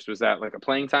Mercyhurst? Was that like a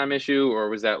playing time issue, or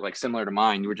was that like similar to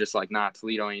mine? You were just like, nah,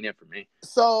 Toledo ain't it for me.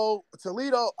 So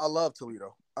Toledo, I love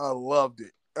Toledo. I loved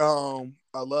it.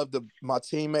 I loved my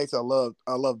teammates. I loved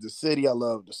the city. I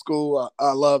loved the school.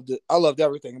 I loved it. I loved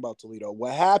everything about Toledo.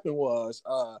 What happened was,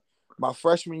 my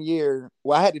freshman year,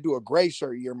 well, I had to do a gray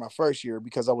shirt year my first year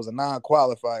because I was a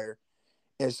non-qualifier.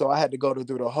 And so I had to go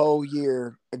through the whole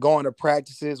year, going to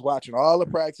practices, watching all the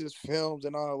practice films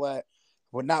and all that,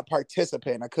 but not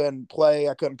participating. I couldn't play.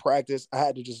 I couldn't practice. I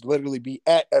had to just literally be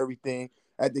at everything,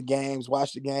 at the games,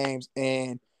 watch the games.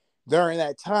 And during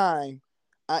that time,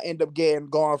 I ended up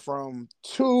going from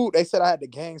two. They said I had to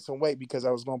gain some weight because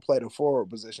I was going to play the forward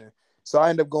position. So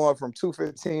I ended up going from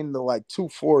 215 to like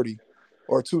 240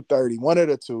 or 230, one of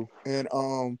the two. And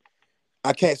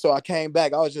I came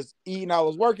back. I was just eating. I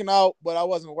was working out, but I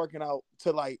wasn't working out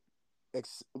to like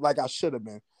I should have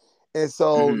been. And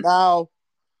so Mm-hmm. now,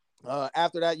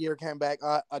 after that year came back,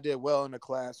 I did well in the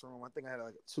classroom. I think I had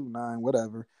like a 2.9,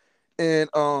 whatever. And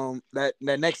that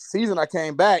next season I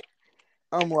came back.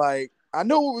 I'm like, I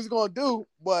knew what was gonna do,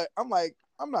 but I'm like,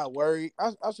 I'm not worried.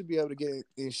 I should be able to get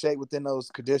in shape within those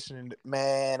conditioning.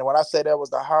 Man, when I say that was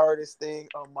the hardest thing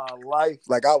of my life,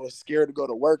 like I was scared to go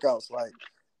to workouts. Like,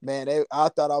 man, I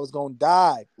thought I was gonna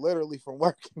die literally from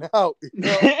working out.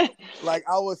 Like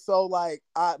I was so like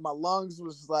my lungs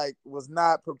was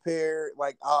not prepared.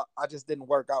 Like I just didn't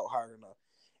work out hard enough.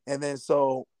 And then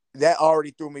so that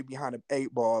already threw me behind the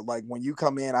eight ball. Like when you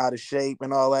come in out of shape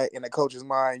and all that in the coach's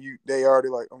mind, they already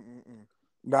like,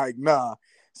 like nah.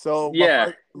 So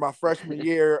Yeah. my freshman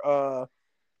year,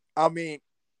 I mean,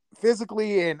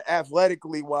 physically and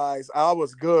athletically wise, I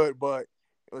was good, but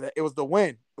it was the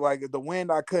wind. Like the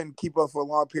wind, I couldn't keep up for a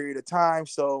long period of time,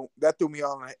 so that threw me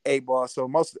on an A ball.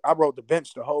 So I rode the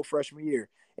bench the whole freshman year,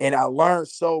 and I learned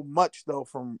so much though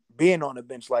from being on the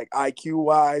bench, like IQ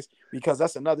wise, because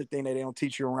that's another thing that they don't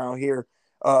teach you around here,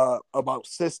 about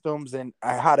systems and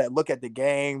how to look at the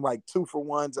game, like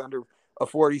 2-for-1s under a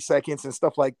 40 seconds and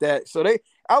stuff like that. So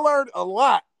I learned a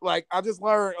lot. Like I just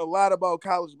learned a lot about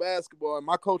college basketball, and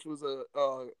my coach was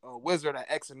a wizard at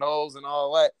X and O's and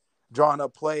all that, drawing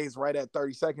up plays right at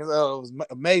 30 seconds. Oh, it was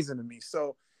amazing to me.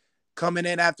 So coming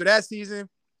in after that season,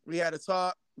 we had a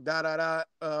talk. Me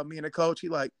and the coach, he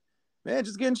like, man,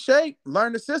 just get in shape,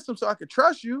 learn the system so I could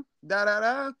trust you.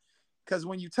 Because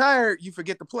when you're tired, you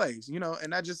forget the plays,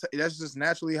 and that's just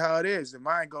naturally how it is. And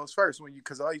mine goes first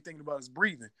because all you're thinking about is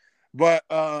breathing. But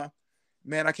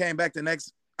man, I came back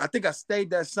I think I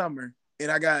stayed that summer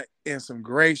and I got in some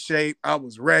great shape. I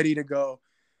was ready to go.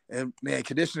 And man,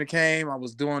 conditioner came. I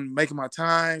was making my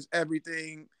times,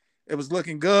 everything. It was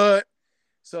looking good.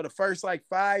 So the first like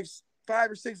five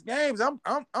or six games,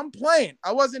 I'm playing.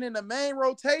 I wasn't in the main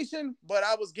rotation, but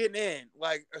I was getting in.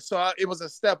 Like it was a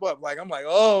step up. Like I'm like,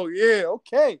 oh yeah,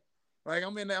 okay. Like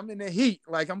I'm in the heat.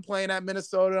 Like I'm playing at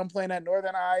Minnesota. I'm playing at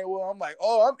Northern Iowa. I'm like,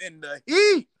 oh, I'm in the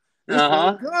heat. This feels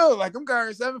Uh-huh. good. Like I'm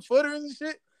carrying 7-footers and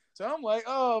shit. So I'm like,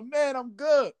 oh man, I'm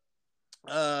good.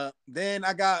 Then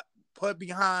I got put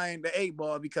behind the eight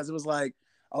ball because it was like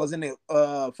I was in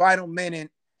the final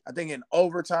minute, I think in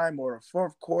overtime or the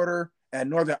fourth quarter at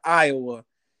Northern Iowa,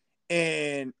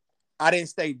 and I didn't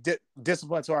stay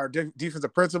disciplined to our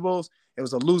defensive principles. It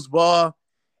was a loose ball,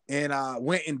 and I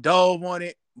went and dove on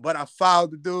it, but I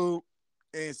fouled the dude,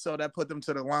 and so that put them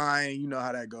to the line. You know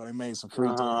how that go. They made some free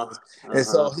Uh-huh. throws, and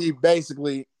so Uh-huh. he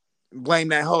basically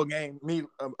blamed that whole game,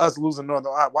 us losing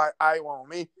Northern Iowa on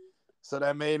me. So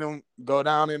that made him go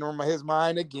down in his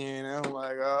mind again. And I'm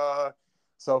like,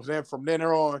 so then from then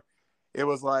on, it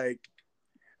was like,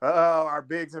 our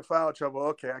bigs in foul trouble.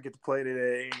 Okay, I get to play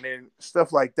today, and then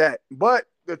stuff like that. But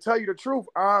to tell you the truth,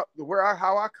 how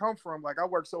I come from, like I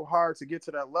worked so hard to get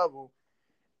to that level,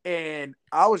 and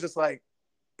I was just like,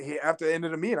 after the end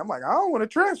of the meeting, I'm like, I don't want to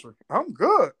transfer. I'm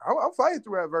good. I'm fighting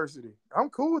through adversity.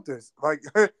 I'm cool with this. Like,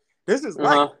 This is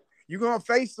life. Uh-huh. You're gonna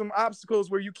face some obstacles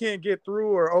where you can't get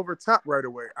through or over top right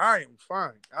away. I am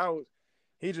fine.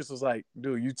 He just was like,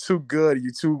 dude, you too good,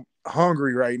 you too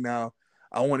hungry right now.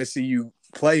 I want to see you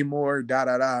play more, da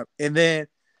da da. And then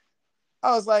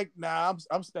I was like, nah,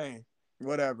 I'm staying.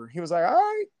 Whatever. He was like, all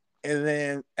right. And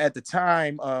then at the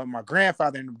time, my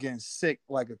grandfather ended up getting sick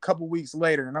like a couple weeks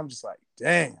later, and I'm just like,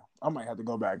 damn, I might have to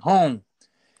go back home.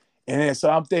 And then so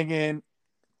I'm thinking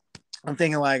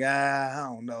like, I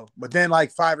don't know. But then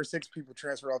like 5 or 6 people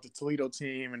transferred off the Toledo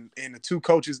team, and the 2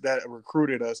 coaches that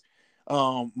recruited us,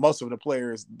 most of the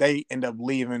players, they end up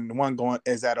leaving. One going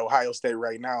is at Ohio State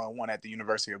right now, and one at the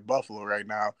University of Buffalo right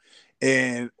now.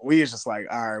 And we was just like,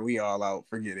 all right, we all out,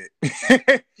 forget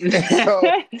it.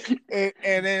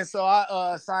 and then so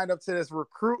I signed up to this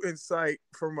recruiting site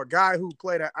from a guy who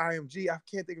played at IMG. I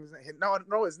can't think of his name. No, I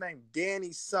know his name,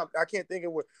 Danny something. I can't think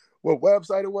of what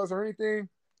website it was or anything.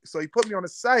 So he put me on the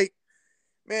site.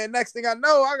 Man, next thing I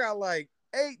know, I got like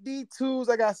 8 D2s.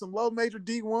 I got some low major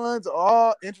D1s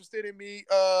all interested in me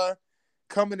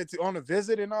coming on a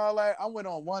visit and all that. I went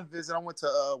on one visit. I went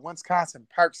to Wisconsin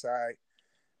Parkside.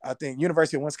 I think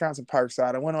University of Wisconsin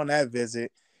Parkside. I went on that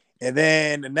visit. And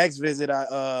then the next visit,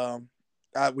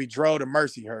 we drove to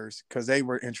Mercyhurst because they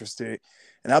were interested.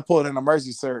 And I pulled in a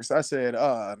Mercyhurst. I said,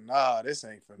 nah, this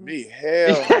ain't for me.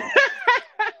 Hell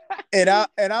no.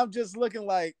 And I'm just looking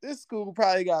like this school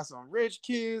probably got some rich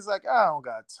kids. Like, I don't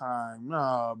got time.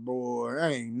 Nah, boy, I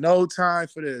ain't no time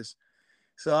for this.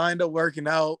 So I ended up working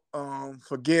out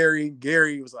for Gary.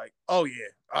 Gary was like, oh yeah,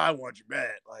 I want you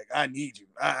bad. Like, I need you.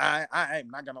 I am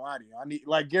not gonna lie to you. I need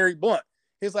like Gary Blunt.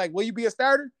 He's like, will you be a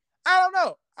starter? I don't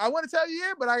know. I want to tell you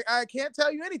yeah, but I can't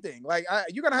tell you anything. Like,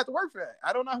 you're gonna have to work for that.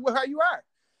 I don't know how you are.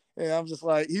 And I'm just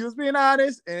like, he was being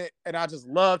honest, and I just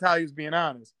loved how he was being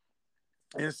honest.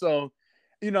 And so,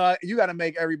 you got to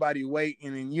make everybody wait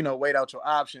and then, wait out your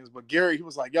options. But Gary, he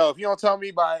was like, yo, if you don't tell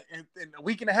me by in a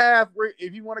week and a half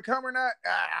if you want to come or not,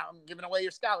 I'm giving away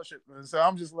your scholarship. And so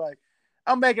I'm just like,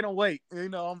 I'm making them wait.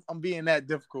 I'm being that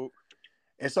difficult.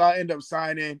 And so I end up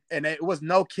signing, and it was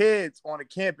no kids on the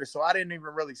campus. So I didn't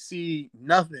even really see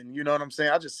nothing. You know what I'm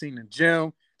saying? I just seen the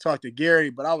gym, talked to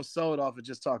Gary, but I was sold off of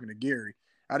just talking to Gary.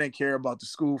 I didn't care about the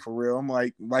school for real. I'm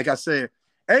like I said,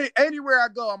 anywhere I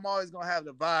go, I'm always gonna have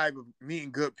the vibe of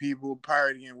meeting good people,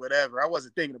 partying, whatever. I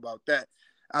wasn't thinking about that.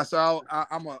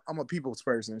 I'm a people's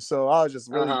person, so I was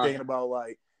just really thinking about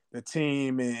like the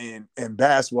team and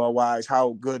basketball wise,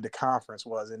 how good the conference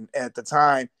was. And at the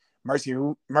time,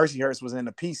 Mercyhurst was in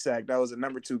the PSAC. That was the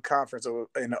number 2 conference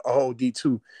in the whole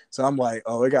D2. So I'm like,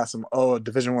 oh, we got some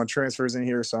Division I transfers in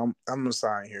here, so I'm gonna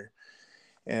sign here.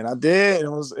 And I did. It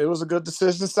was a good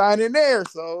decision to sign in there,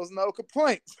 so it was no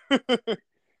complaints.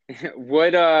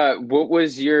 What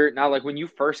was your now like when you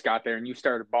first got there and you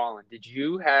started balling, did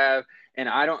you have, and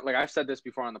I don't like I've said this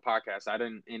before on the podcast, I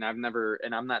didn't, and I've never,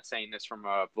 and I'm not saying this from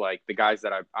like the guys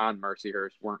that I've on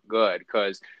Mercyhurst weren't good,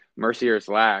 because Mercyhurst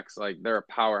lacks, like they're a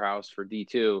powerhouse for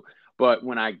D2. But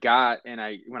when I got to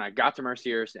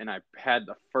Mercyhurst and I had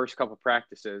the first couple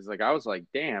practices, like I was like,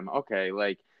 damn, okay,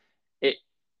 like it,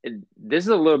 this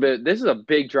is a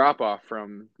big drop off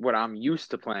from what I'm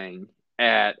used to playing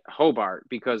at Hobart,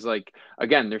 because like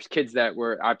again, there's kids that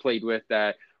I played with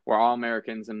that were all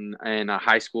Americans in a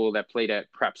high school that played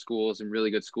at prep schools and really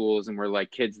good schools, and were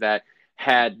like kids that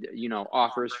had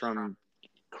offers from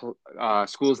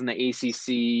schools in the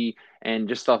ACC and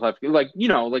just stuff like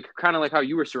kind of like how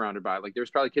you were surrounded by, like there's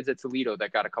probably kids at Toledo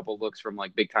that got a couple looks from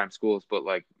like big time schools, but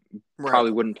like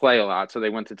probably wouldn't play a lot, so they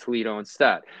went to Toledo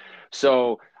instead.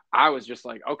 So I was just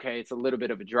like, okay, it's a little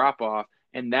bit of a drop off.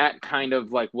 And that kind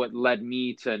of like what led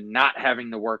me to not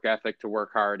having the work ethic to work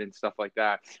hard and stuff like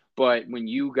that. But when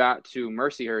you got to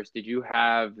Mercyhurst, did you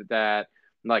have that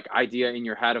like idea in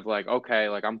your head of like, okay,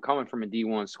 like I'm coming from a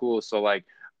D1 school, so like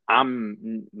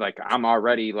I'm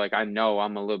already like, I know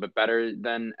I'm a little bit better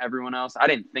than everyone else. I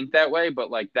didn't think that way,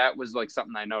 but like that was like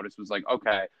something I noticed was like,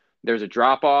 okay, there's a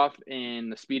drop off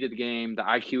in the speed of the game. The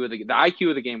IQ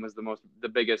of the game was the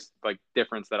biggest like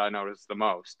difference that I noticed the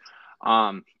most.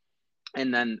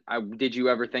 And then did you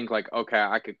ever think like, okay,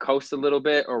 I could coast a little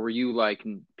bit, or were you like,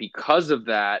 because of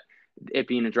that, it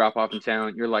being a drop off in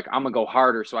talent, you're like, I'm gonna go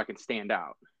harder so I can stand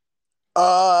out?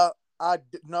 I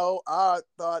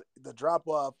thought the drop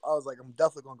off, I was like, I'm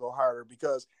definitely gonna go harder,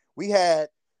 because we had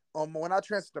when I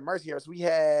transferred to Mercyhurst, we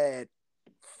had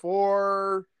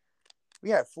four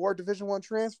Division I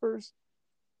transfers.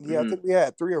 Yeah, I think we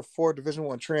had 3 or 4 Division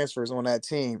I transfers on that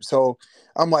team. So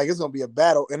I'm like, it's gonna be a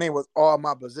battle, and it was all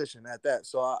my position at that.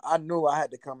 So I knew I had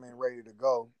to come in ready to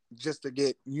go just to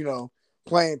get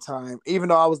playing time. Even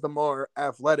though I was the more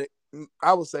athletic,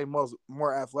 I would say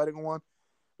more athletic one.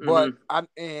 but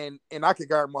I could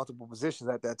guard multiple positions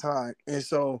at that time. And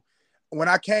so when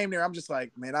I came there, I'm just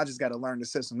like, man, I just got to learn the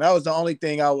system. That was the only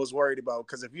thing I was worried about,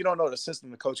 because if you don't know the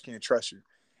system, the coach can't trust you.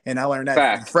 And I learned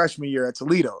that in freshman year at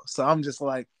Toledo. So I'm just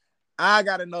like, I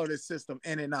got to know this system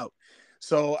in and out.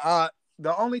 So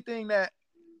the only thing that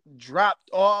dropped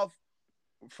off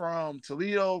from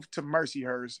Toledo to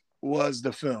Mercyhurst was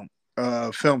the film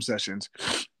sessions.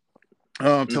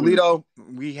 Toledo,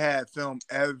 we had film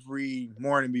every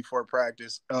morning before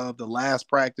practice of the last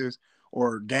practice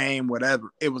or game,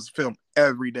 whatever. It was filmed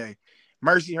every day.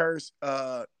 Mercyhurst,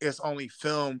 it's only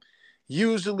film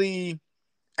usually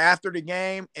after the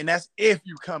game, and that's if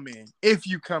you come in. If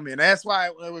you come in, that's why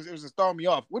it was just throwing me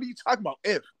off. What are you talking about?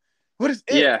 If? What is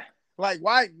if? Yeah. Like,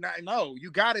 why? No,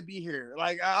 you got to be here.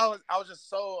 Like, I was just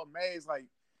so amazed. Like,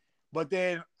 but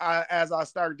then as I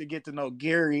started to get to know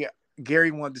Gary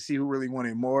wanted to see who really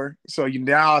wanted more. So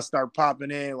now I start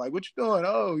popping in. Like, what you doing?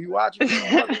 Oh, you watching?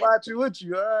 I'm watching with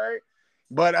you. All right.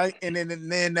 But and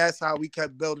then that's how we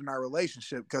kept building our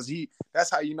relationship, because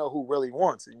that's how you know who really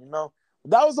wants it.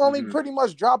 That was only pretty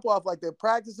much drop off. Like, the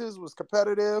practices was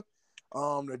competitive.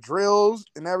 The drills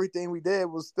and everything we did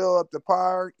was still up to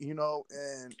par, and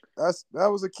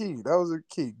that was a key. That was a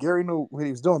key. Gary knew what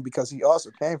he was doing, because he also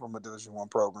came from a Division I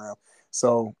program,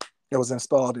 so it was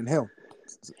installed in him.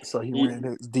 So he ran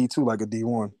his D2 like a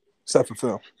D1, except for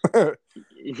Phil.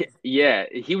 Yeah,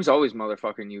 he was always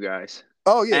motherfucking you guys.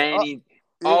 Oh yeah, and he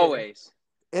always.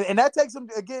 And that takes him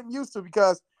getting used to,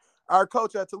 because our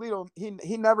coach at Toledo,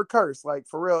 he never cursed, like,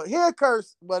 for real. He'd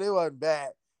curse, but it wasn't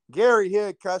bad. Gary,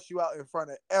 he'd cuss you out in front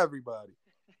of everybody,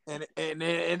 and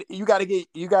you gotta get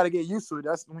used to it.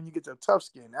 That's when you get your tough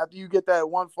skin. After you get that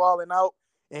one falling out,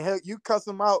 and you cuss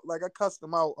him out like I cussed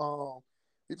him out.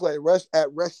 We played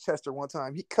at Westchester one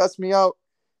time. He cussed me out.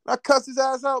 I cussed his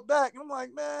ass out back. And I'm like,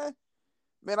 man,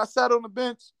 I sat on the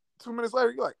bench. 2 minutes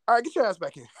later, you're like, all right, get your ass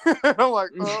back in. I'm like,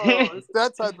 oh, it's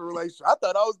that type of relationship. I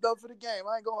thought I was done for the game.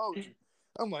 I ain't gonna hold you.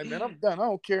 I'm like, man, I'm done. I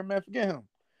don't care, man. Forget him.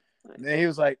 And then he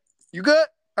was like, you good?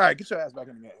 All right, get your ass back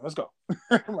in the game. Let's go.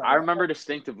 Like, I remember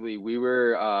distinctly.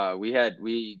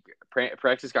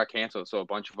 Practice got canceled, so a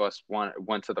bunch of us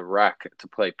went to the rec to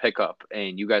play pickup,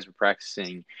 and you guys were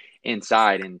practicing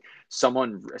inside, and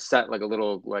someone set like a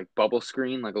little like bubble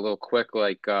screen, like a little quick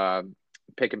like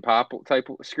pick and pop type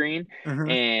screen,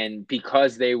 and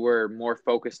because they were more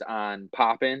focused on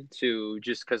popping to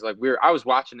just because like I was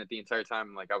watching it the entire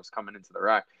time, like I was coming into the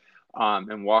rec,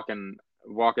 and walking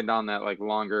down that like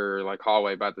longer like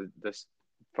hallway by this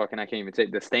fucking, I can't even say,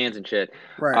 the stands and shit.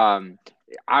 Right.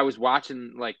 I was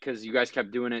watching, like, because you guys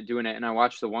kept doing it, and I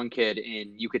watched the one kid,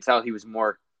 and you could tell he was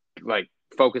more like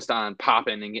focused on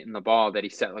popping and getting the ball, that he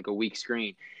set like a weak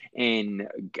screen. And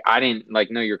I didn't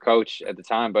like know your coach at the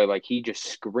time, but like he just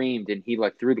screamed, and he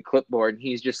like threw the clipboard, and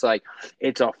he's just like,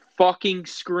 it's a fucking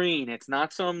screen. It's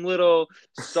not some little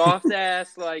soft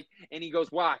ass like, and he goes,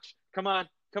 watch, come on,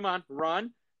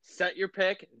 run, set your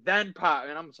pick, then pop.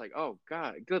 And I'm just like, oh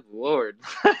God, good Lord.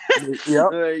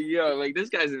 Yep. Like this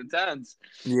guy's intense.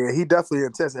 Yeah, he definitely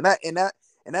intense. And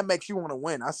that makes you want to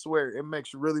win. I swear, it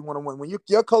makes you really want to win. When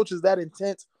your coach is that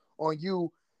intense on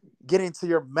you getting to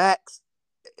your max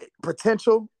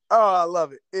potential, oh, I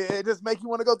love it. It just makes you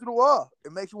want to go through the wall.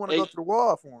 It makes you want to go through the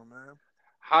wall for him, man.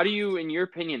 How do you, in your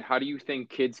opinion, how do you think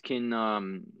kids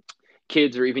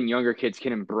or even younger kids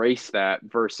can embrace that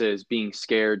versus being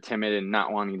scared, timid, and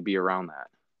not wanting to be around that?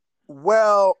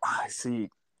 Well, I see.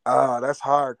 That's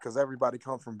hard, because everybody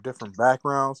comes from different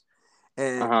backgrounds,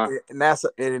 and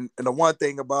and the one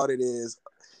thing about it is,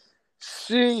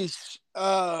 it's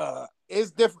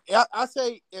different. I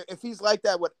say if he's like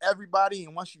that with everybody,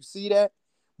 and once you see that,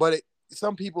 but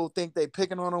some people think they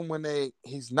picking on him when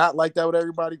he's not like that with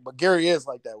everybody. But Gary is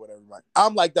like that with everybody.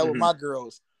 I'm like that with my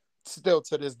girls still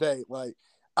to this day. Like,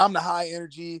 I'm the high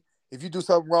energy. If you do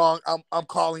something wrong, I'm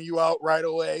calling you out right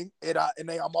away.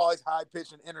 I'm always high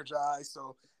pitched and energized,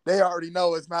 so they already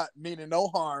know it's not meaning no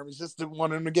harm. It's just to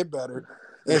want them to get better.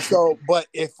 And so, but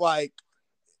if, like,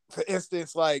 for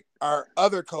instance, like our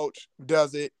other coach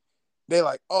does it, they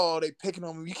like, oh, they picking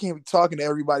on him. You can't be talking to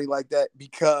everybody like that,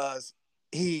 because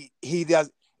he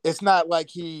does. It's not like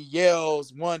he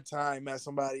yells one time at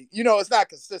somebody. It's not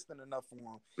consistent enough for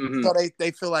him. So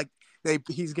they feel like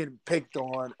he's getting picked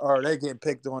on, or they're getting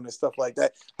picked on and stuff like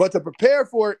that. But to prepare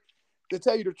for it, to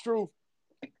tell you the truth,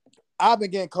 I've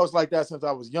been getting coached like that since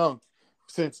I was young,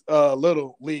 since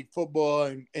little league football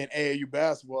and AAU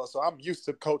basketball. So I'm used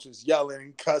to coaches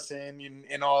yelling, cussing,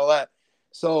 and all that.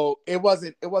 So it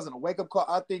wasn't a wake up call.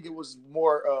 I think it was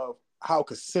more of how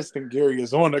consistent Gary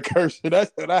is on the curse.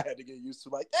 That's what I had to get used to.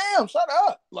 Like, damn, shut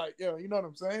up. Like, you know what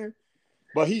I'm saying?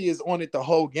 but he is on it the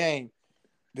whole game.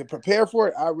 To prepare for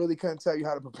it, I really couldn't tell you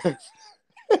how to prepare.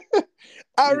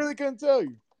 I really couldn't tell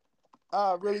you.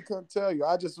 I really couldn't tell you.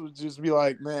 I just would just be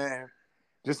like, man,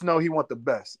 just know he want the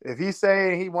best. If he's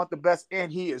saying he want the best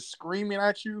and he is screaming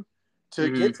at you to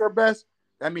get your best,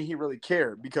 that means he really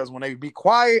cared. Because when they be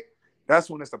quiet, that's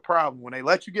when it's a problem. When they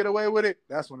let you get away with it,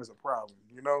 that's when it's a problem.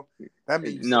 You know? That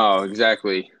means No,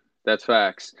 exactly. That's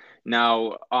facts.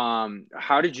 Now,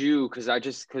 how did you? Because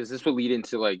this will lead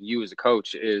into like you as a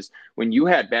coach is when you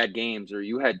had bad games or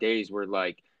you had days where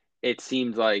like it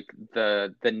seemed like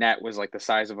the net was like the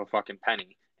size of a fucking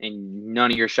penny and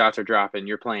none of your shots are dropping.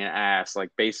 You're playing ass,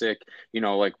 like basic,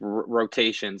 like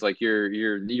rotations, like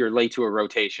you're late to a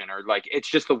rotation or like it's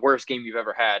just the worst game you've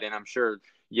ever had. And I'm sure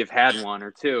you've had one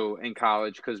or two in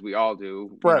college because we all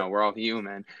do. Right. We're all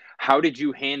human. How did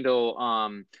you handle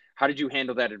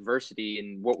that adversity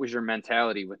and what was your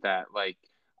mentality with that? Like,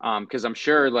 because I'm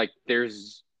sure like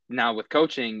there's now with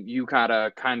coaching, you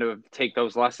gotta kind of take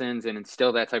those lessons and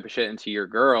instill that type of shit into your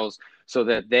girls so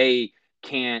that they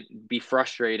can't be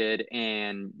frustrated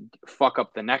and fuck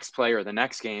up the next play or the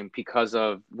next game because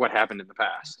of what happened in the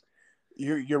past.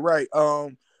 You're right.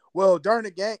 Well, during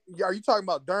the game, are you talking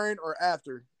about during or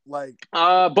after? Like,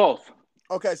 both.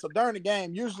 Okay, so during the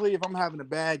game, usually if I'm having a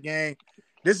bad game,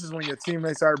 this is when your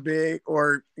teammates are big,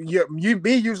 or you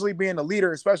be usually being the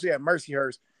leader, especially at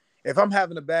Mercyhurst. If I'm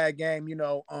having a bad game,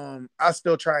 I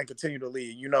still try and continue to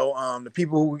lead. The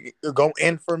people who go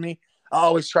in for me, I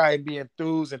always try and be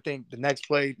enthused and think the next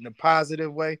play in a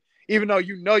positive way. Even though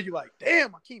you're like,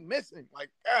 damn, I keep missing, like,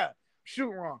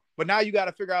 shoot wrong. But now you got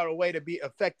to figure out a way to be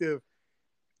effective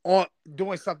on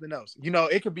doing something else.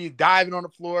 It could be diving on the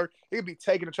floor, it could be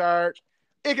taking a charge.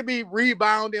 It could be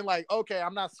rebounding, like, okay,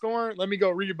 I'm not scoring. Let me go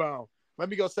rebound. Let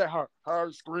me go set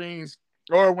hard screens.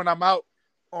 Or when I'm out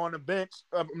on the bench,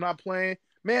 I'm not playing.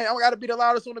 Man, I got to be the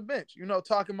loudest on the bench,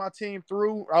 talking my team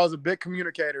through. I was a big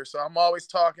communicator, so I'm always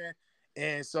talking.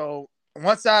 And so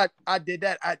once I did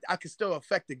that, I could still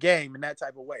affect the game in that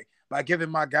type of way by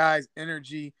giving my guys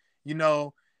energy,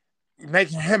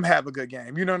 making him have a good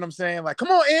game. You know what I'm saying? Like, come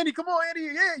on, Andy.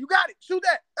 Yeah, you got it. Shoot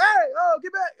that. Hey,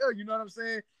 get back. You know what I'm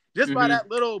saying? Just by that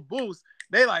little boost,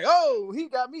 they like, oh, he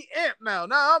got me amped now.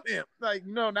 Now I'm amped. Like,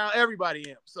 now everybody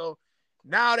amped. So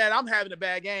now that I'm having a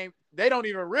bad game, they don't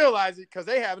even realize it because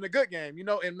they having a good game,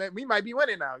 and we might be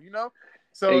winning now,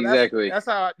 So exactly. That's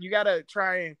how you got to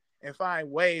try and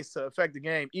find ways to affect the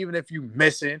game, even if you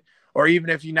missing or even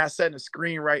if you're not setting the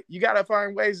screen right. You got to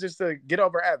find ways just to get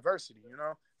over adversity,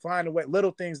 find a way,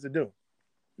 little things to do.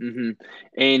 Mm-hmm.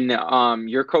 And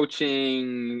you're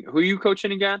coaching. Who are you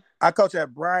coaching again? I coach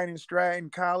at Bryan and Stratton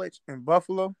College in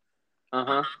Buffalo.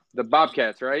 The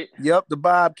Bobcats, right? Yep, the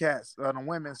Bobcats on the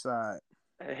women's side.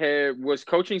 Hey, was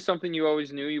coaching something you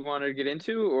always knew you wanted to get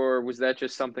into, or was that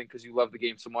just something because you love the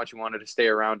game so much you wanted to stay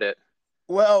around it?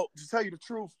 Well, to tell you the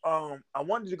truth, I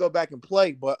wanted to go back and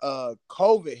play, but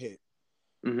COVID hit.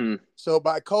 Mm-hmm. So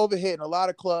by COVID hitting, a lot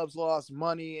of clubs lost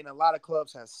money, and a lot of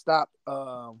clubs have stopped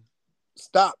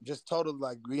just totally,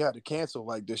 like we had to cancel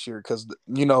like this year because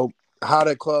how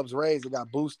the clubs raise, they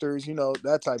got boosters,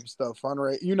 that type of stuff,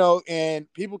 fundraise,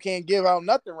 and people can't give out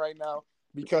nothing right now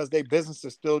because their business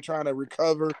is still trying to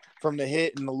recover from the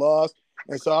hit and the loss.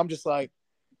 And so I'm just like,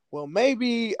 well,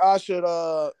 maybe I should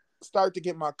start to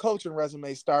get my coaching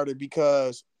resume started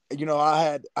because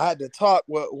I had to talk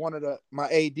with one of my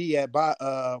AD at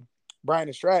Bryan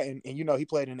and Stratton, and he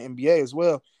played in the NBA as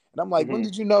well. And I'm like, when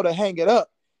did you know to hang it up?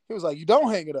 He was like, you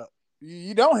don't hang it up.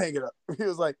 You don't hang it up. He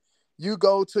was like, you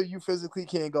go till you physically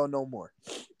can't go no more.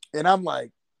 And I'm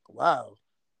like, wow.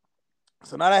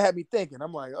 So now that had me thinking.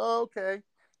 I'm like, oh, okay.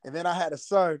 And then I had a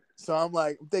son, so I'm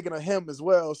like, I'm thinking of him as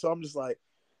well. So I'm just like,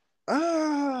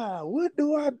 what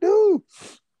do I do?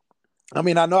 I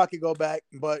mean, I know I could go back,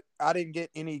 but I didn't get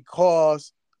any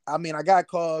calls. I mean, I got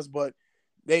calls, but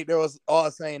there was all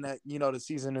saying that the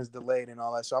season is delayed and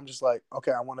all that. So I'm just like,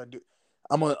 okay, I'm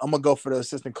gonna go for the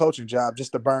assistant coaching job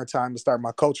just to burn time to start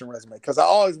my coaching resume because I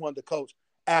always wanted to coach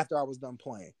after I was done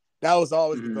playing. That was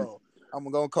always the goal. I'm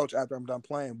gonna go coach after I'm done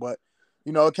playing, but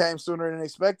it came sooner than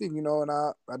expected. And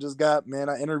I just got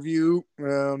I interviewed.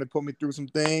 They put me through some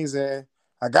things and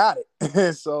I got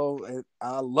it. So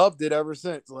I loved it ever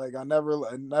since. Like I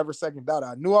never second doubted.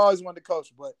 I knew I always wanted to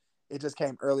coach, but it just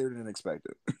came earlier than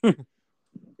expected.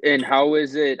 And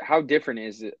how different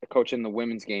is it coaching the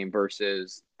women's game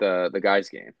versus the guys'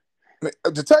 game?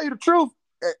 To tell you the truth,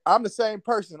 I'm the same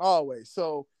person always.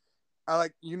 So I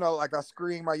like I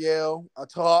scream, I yell, I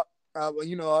talk, I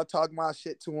talk my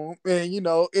shit to them, and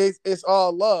it's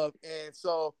all love. And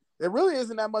so there really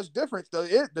isn't that much difference.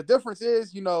 The difference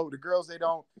is, the girls, they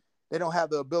don't They don't have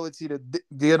the ability to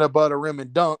get above the rim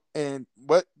and dunk. And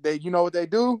what they, you know what they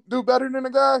do better than the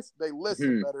guys? They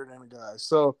listen better than the guys.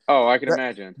 So oh, I can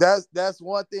imagine. That's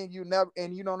one thing you never,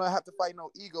 and you don't have to fight no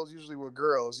egos usually with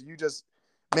girls. You just,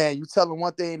 man, you tell them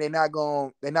one thing, they're not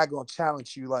gonna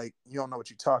challenge you like you don't know what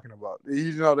you're talking about.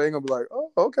 You know, they're gonna be like, oh,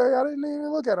 okay, I didn't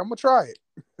even look at it. I'm gonna try it.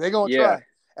 They're gonna try it.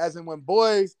 As in when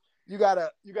boys, you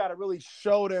gotta really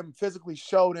physically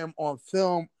show them on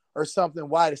film or something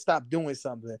why to stop doing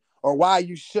something or why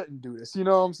you shouldn't do this. You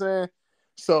know what I'm saying?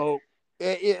 So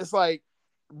it's like,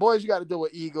 boys, you got to deal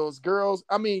with egos. Girls,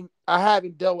 I mean, I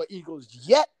haven't dealt with egos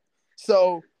yet,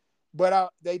 so,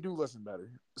 but they do listen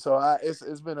better. So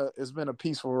it's been a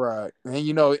peaceful ride, and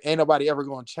you know, ain't nobody ever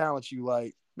going to challenge you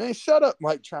like, man, shut up,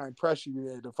 like try and press you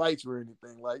into fights or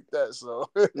anything like that. So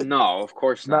no, of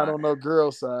course not. Not on no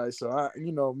girl side. So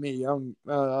you know me, I'm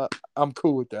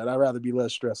cool with that. I'd rather be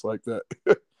less stressed like that.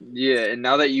 Yeah, and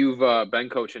now that you've been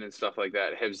coaching and stuff like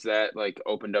that, has that like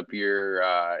opened up your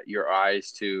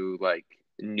eyes to like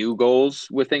new goals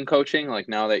within coaching? Like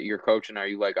now that you're coaching, are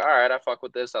you like, all right, I fuck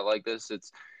with this, I like this,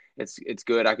 it's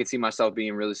good. I can see myself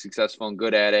being really successful and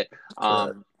good at it.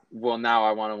 Well, now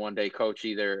I want to one day coach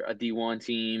either a D1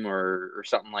 team or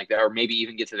something like that, or maybe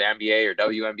even get to the NBA or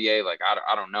WNBA. Like,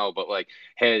 I don't know, but like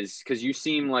because you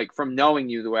seem like, from knowing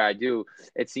you the way I do,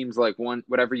 it seems like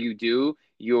whatever you do,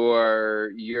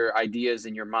 your ideas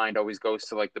in your mind always goes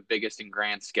to like the biggest and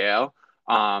grand scale.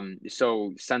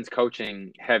 So since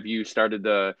coaching, have you started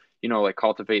to, like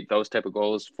cultivate those type of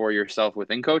goals for yourself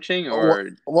within coaching,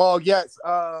 or? Well, yes.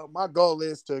 My goal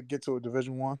is to get to a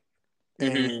Division I.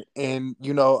 And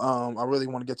you know, I really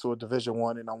want to get to a Division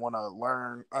I, and I want to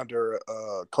learn under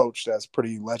a coach that's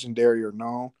pretty legendary or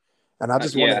known. And I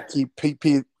just want to keep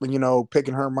picking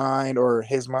her mind or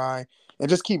his mind, and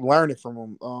just keep learning from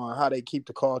them on how they keep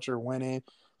the culture, winning,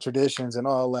 traditions, and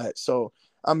all that. So,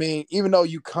 I mean, even though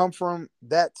I come from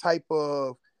that type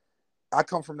of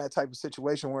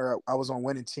situation where I was on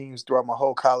winning teams throughout my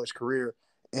whole college career.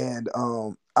 And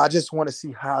I just want to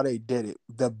see how they did it.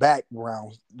 The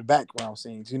background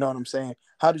scenes. You know what I'm saying?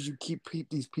 How did you keep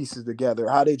these pieces together?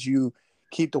 How did you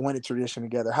keep the winning tradition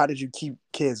together? How did you keep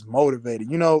kids motivated?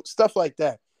 You know, stuff like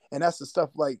that. And that's the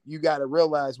stuff like you got to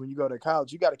realize when you go to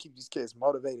college, you got to keep these kids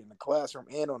motivated in the classroom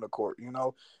and on the court, you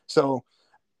know? So,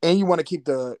 and you want to keep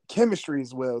the chemistry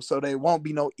as well. So there won't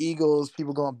be no egos,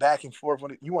 people going back and forth.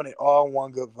 You want it all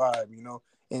one good vibe, you know?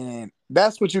 And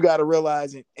that's what you got to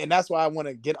realize. And that's why I want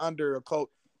to get under a coach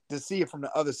to see it from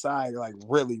the other side, like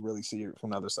really, really see it from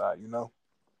the other side, you know?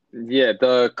 Yeah,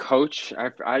 the coach,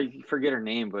 I forget her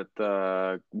name, but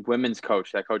the women's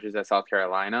coach that coaches at South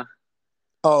Carolina.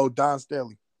 Oh, Dawn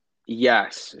Staley.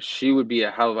 Yes, she would be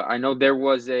a hell of a. I know it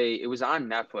was on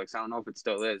Netflix. I don't know if it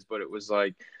still is, but it was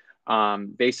like,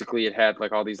 basically it had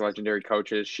like all these legendary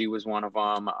coaches. She was one of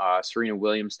them. Serena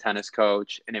Williams, tennis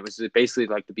coach, and it was basically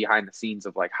like the behind the scenes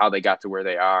of like how they got to where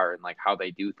they are and like how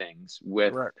they do things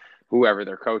with whoever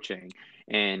they're coaching.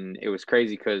 And it was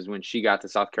crazy because when she got to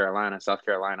South Carolina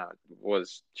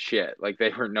was shit. Like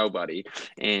they were nobody,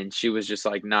 and she was just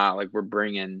like, nah, like we're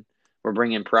bringing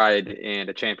pride and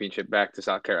a championship back to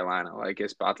South Carolina. Like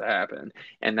it's about to happen.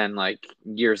 And then like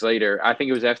years later, I think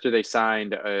it was after they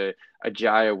signed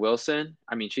Jaya Wilson.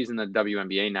 I mean, she's in the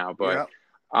WNBA now, but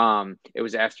it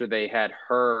was after they had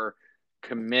her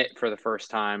commit for the first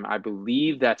time. I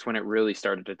believe that's when it really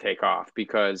started to take off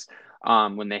because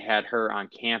when they had her on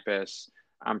campus,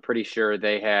 I'm pretty sure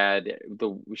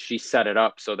she set it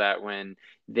up so that when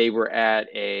they were at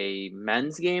a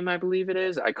men's game, I believe it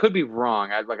is. I could be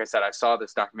wrong. Like I said, I saw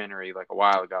this documentary like a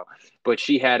while ago, but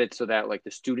she had it so that like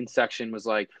the student section was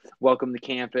like, welcome to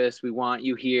campus. We want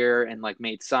you here, and like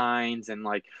made signs and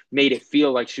like made it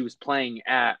feel like she was playing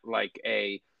at like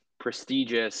a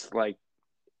prestigious like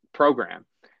program.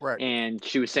 Right. And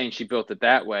she was saying she built it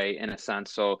that way in a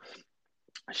sense. So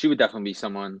she would definitely be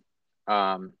someone,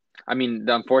 I mean,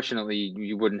 unfortunately,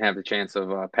 you wouldn't have the chance of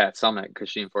Pat Summitt because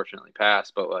she unfortunately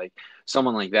passed. But like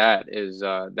someone like that is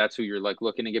that's who you're like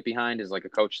looking to get behind is like a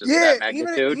coach that's that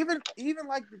magnitude. Even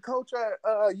like the coach at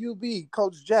UB,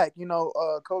 Coach Jack. You know,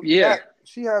 Coach Jack.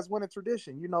 She has winning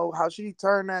tradition. You know how she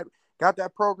got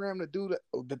that program to do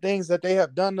the things that they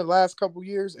have done the last couple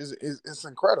years is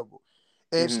incredible.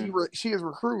 And she is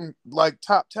recruiting like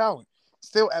top talent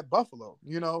still at Buffalo.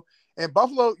 You know. And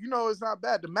Buffalo, you know, is not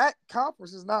bad. The MAC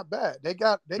conference is not bad. They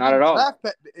get draft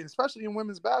picks, especially in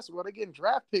women's basketball. They're getting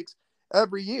draft picks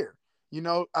every year. You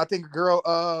know, I think a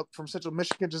girl from Central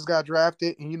Michigan just got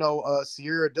drafted, and you know,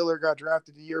 Sierra Diller got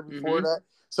drafted the year before that.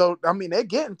 So I mean, they're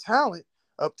getting talent.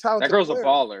 That girl's a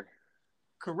baller.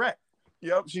 Correct.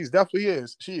 Yep, she definitely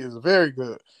is. She is very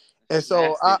good. And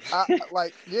so I Nasty.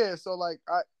 like, yeah, so like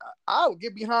I would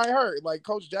get behind her. Like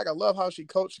Coach Jack, I love how she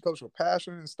coached. She coached with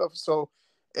passion and stuff. So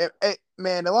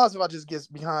man, a lot of I just gets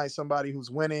behind somebody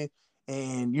who's winning,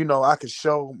 and I could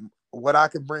show what I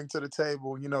could bring to the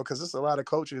table, because there's a lot of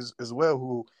coaches as well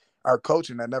who are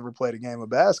coaching that never played a game of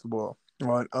basketball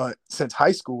since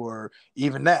high school or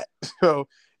even that. So,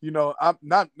 I'm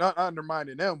not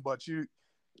undermining them, but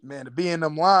man, to be in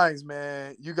them lines,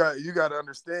 man, you got to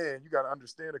understand. You got to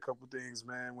understand a couple things,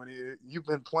 man. When you've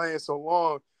been playing so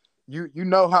long, you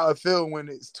know how it feel when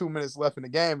it's 2 minutes left in the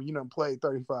game and you done played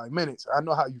 35 minutes. I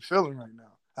know how you feeling right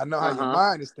now. I know how your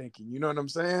mind is thinking. You know what I'm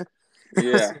saying?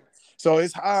 Yeah. So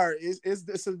it's hard.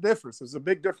 It's a difference. It's a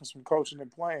big difference from coaching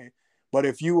and playing. But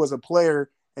if you was a player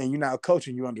and you're now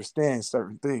coaching, you understand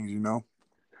certain things.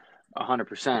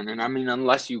 100%. And I mean,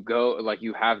 unless you go, like,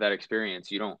 you have that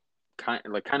experience, you don't kind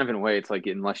of in a way, it's like,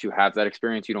 unless you have that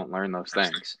experience, you don't learn those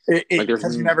things. Like, there's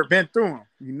Because you never been through them.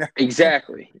 You never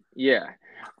exactly. Yeah.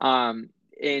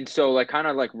 And so, like, kind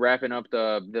of like wrapping up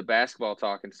the basketball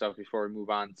talk and stuff before we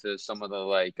move on to some of the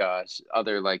like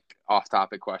other like off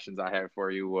topic questions I have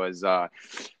for you was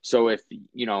so if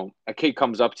a kid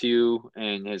comes up to you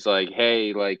and is like,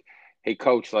 hey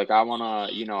coach, like, I wanna,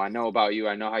 I know about you,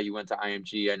 I know how you went to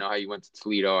IMG, I know how you went to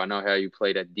Toledo, I know how you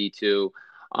played at D2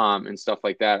 and stuff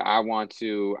like that.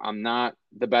 I'm not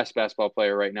the best basketball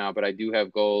player right now, but I do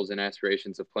have goals and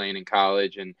aspirations of playing in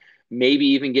college and maybe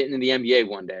even getting to the NBA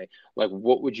one day. Like,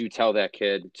 what would you tell that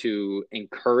kid to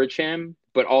encourage him,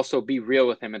 but also be real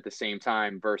with him at the same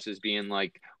time versus being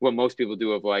like what most people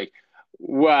do of like,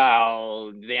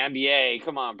 wow, the NBA,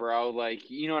 come on, bro. Like,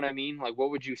 you know what I mean? Like, what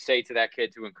would you say to that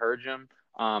kid to encourage him,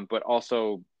 but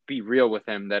also be real with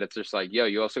him that it's just like, yo,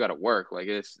 you also got to work. Like,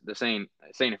 this ain't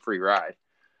a free ride.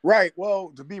 Right.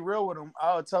 Well, to be real with him,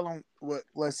 I would tell him what.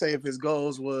 Let's say if his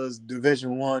goals was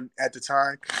Division 1 at the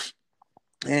time,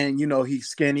 and he's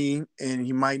skinny and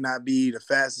he might not be the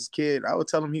fastest kid, I would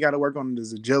tell him he got to work on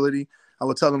his agility. I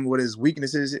would tell him what his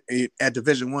weaknesses at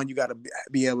Division 1. You got to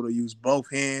be able to use both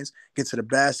hands, get to the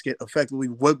basket effectively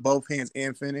with both hands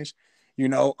and finish.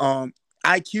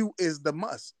 IQ is the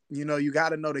must. You got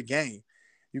to know the game.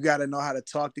 You got to know how to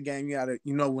talk the game. You got to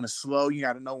know when to slow. You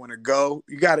got to know when to go.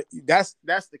 You got to. That's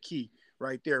the key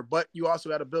right there. But you also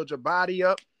got to build your body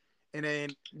up. And then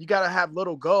you got to have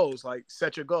little goals, like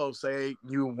set your goals. Say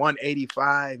you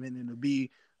 185 and then to be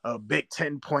a big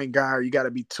 10-point guy, or you got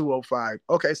to be 205.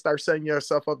 Okay, start setting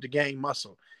yourself up to gain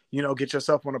muscle. Get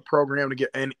yourself on a program to get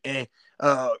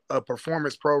a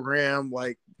performance program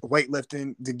like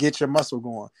weightlifting to get your muscle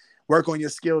going. Work on your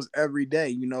skills every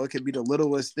day. It could be the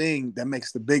littlest thing that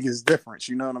makes the biggest difference.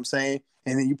 You know what I'm saying?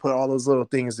 And then you put all those little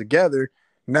things together.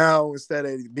 Now, instead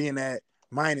of being at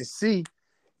 -C,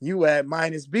 you at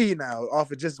 -B now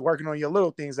off of just working on your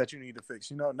little things that you need to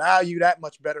fix. Now you that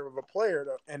much better of a player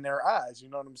in their eyes. You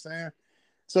know what I'm saying?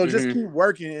 So just keep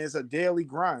working. It's a daily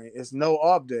grind. It's no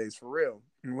off days for real.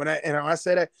 And when I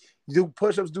say that, do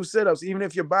push-ups, do sit-ups, even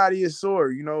if your body is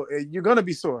sore, you're gonna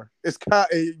be sore.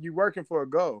 You're working for a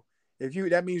goal.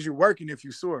 That means you're working if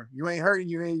you're sore. You ain't hurting,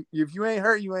 if you ain't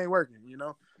hurt, you ain't working,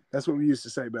 That's what we used to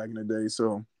say back in the day.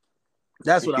 So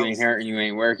that's what If you ain't hurting, you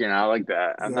ain't working. I like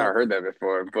that. I've never heard that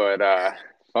before, but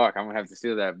fuck, I'm gonna have to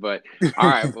steal that. But all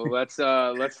right, well, let's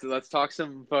talk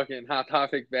some fucking hot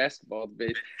topic basketball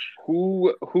debate.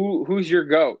 Who's your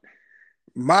GOAT?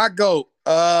 My GOAT.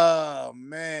 Oh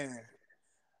man.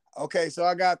 Okay, so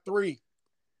I got three.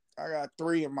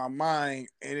 In my mind,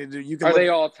 and you can. Are they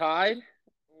all tied,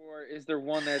 or is there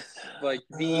one that's like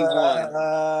the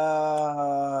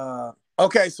one?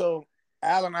 Okay, so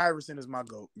Allen Iverson is my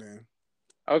GOAT, man.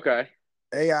 Okay.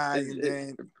 AI,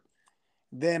 and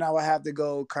then I would have to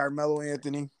go Carmelo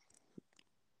Anthony,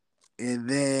 and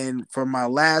then for my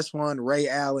last one, Ray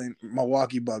Allen,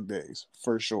 Milwaukee Buck days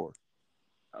for sure.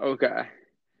 Okay.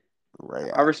 Ray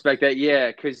Allen. I respect that, yeah,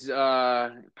 because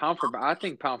I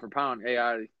think pound for pound,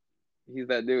 AI, he's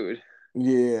that dude.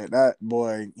 Yeah, that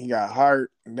boy, he got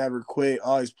heart, never quit,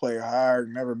 always play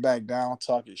hard, never back down,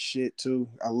 talking shit too.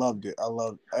 I loved it. I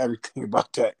loved everything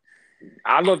about that.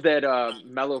 I love that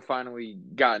Melo finally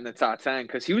got in the top 10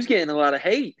 because he was getting a lot of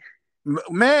hate.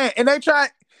 Man, and I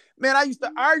used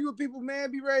to argue with people,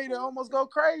 man, be ready to almost go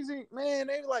crazy. Man,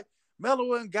 they were like,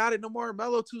 Melo ain't got it no more.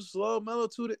 Melo too slow. Melo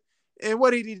too. And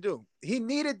what did he do? He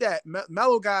needed that.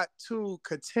 Melo got too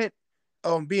content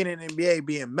on being in the NBA,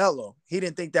 being Melo. He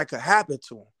didn't think that could happen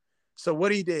to him. So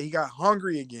what he did, he got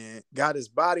hungry again, got his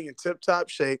body in tip-top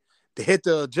shape to hit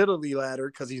the agility ladder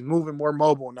because he's moving more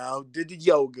mobile now, did the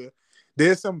yoga,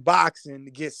 did some boxing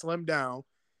to get slimmed down,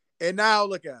 and now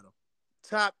look at him.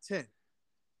 Top 10.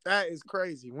 That is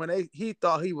crazy. When he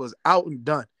thought he was out and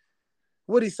done.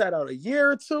 What he sat out a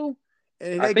year or two,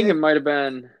 and I they think it gave. might have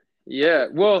been, yeah.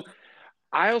 Well,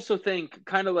 I also think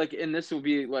kind of like, and this will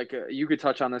be like you could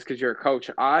touch on this because you're a coach.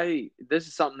 This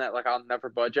is something that like I'll never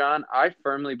budge on. I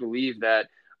firmly believe that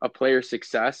a player's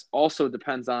success also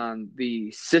depends on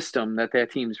the system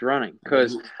that team's running.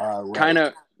 Because You are kind right.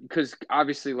 of because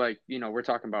obviously like we're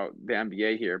talking about the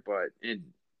NBA here, but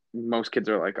most kids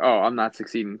are like, oh, I'm not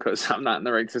succeeding because I'm not in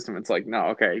the right system. It's like, no,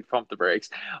 okay, pump the brakes.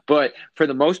 But for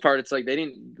the most part, it's like they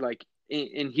didn't like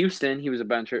in Houston, he was a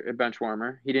bench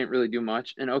warmer. He didn't really do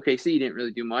much. In OKC, he didn't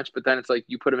really do much. But then it's like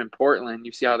you put him in Portland,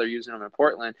 you see how they're using him in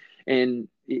Portland, and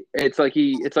it's like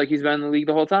he's been in the league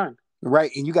the whole time.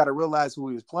 Right, and you got to realize who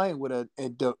he was playing with.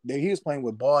 He was playing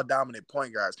with ball dominant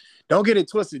point guards. Don't get it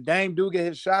twisted. Dame do get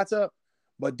his shots up,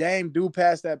 but Dame do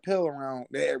pass that pill around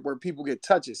there where people get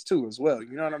touches too as well.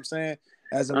 You know what I'm saying?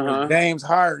 As in where Dame's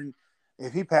Harden,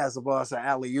 if he passes the ball, it's an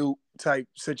alley-oop type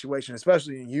situation,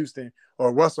 especially in Houston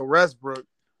or Russell Westbrook.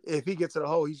 If he gets to the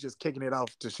hole, he's just kicking it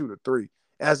off to shoot a three.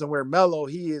 As in where Melo,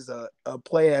 he is a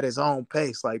play at his own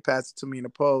pace, like pass it to me in the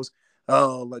post,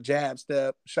 a jab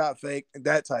step, shot fake,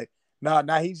 that type. No,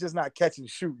 he's just not catch and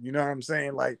shoot. You know what I'm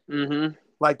saying? Like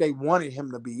they wanted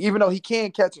him to be. Even though he can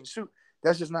catch and shoot,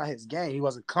 that's just not his game. He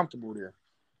wasn't comfortable there.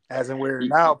 As in where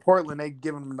now Portland, they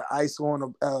giving him the ISO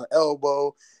on the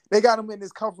elbow. They got him in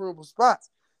his comfortable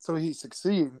spots. So he's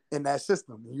succeeding in that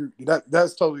system.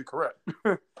 That's totally correct.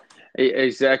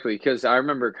 Exactly, because I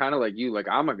remember kind of like you, like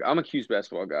I'm a Q's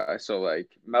basketball guy, so like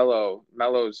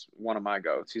Melo's one of my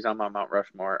goats. He's on my Mount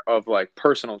Rushmore of like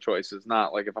personal choices,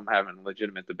 not like if I'm having a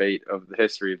legitimate debate of the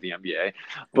history of the NBA.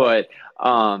 But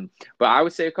but I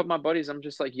would say a couple of my buddies, I'm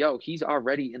just like, yo, he's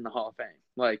already in the Hall of Fame.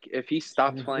 Like if he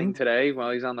stopped playing today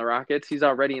while he's on the Rockets, he's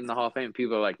already in the Hall of Fame.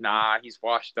 People are like, nah, he's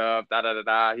washed up, da da da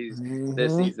da. He's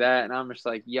this, he's that, and I'm just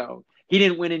like, yo, he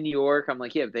didn't win in New York. I'm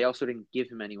like, yeah, but they also didn't give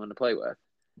him anyone to play with.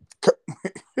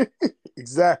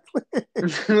 Exactly.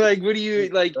 Like what do you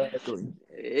like? Exactly.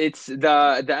 It's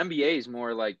the NBA is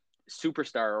more like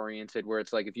superstar oriented, where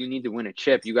it's like if you need to win a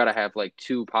chip, you got to have like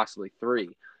 2, possibly 3.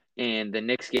 And the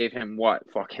Knicks gave him what?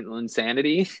 Fucking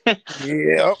insanity.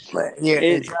 Yeah,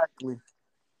 exactly.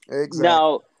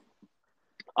 Now,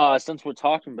 since we're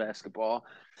talking basketball,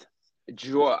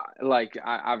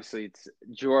 obviously it's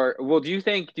Jordan. Well, do you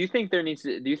think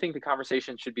the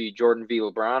conversation should be Jordan v.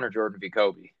 LeBron or Jordan v.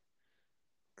 Kobe?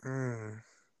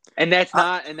 And that's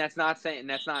not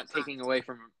taking away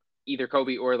from either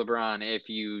Kobe or LeBron if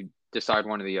you decide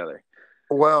one or the other.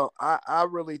 Well, I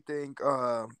really think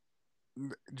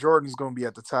Jordan's going to be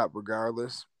at the top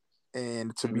regardless.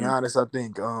 And to be honest, I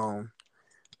think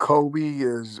Kobe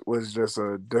was just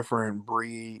a different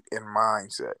breed and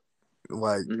mindset.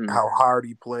 Like how hard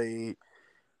he played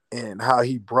and how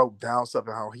he broke down stuff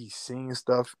and how he's seen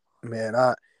stuff. Man,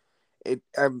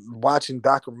 I'm watching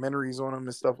documentaries on him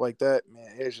and stuff like that.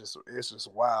 Man, it's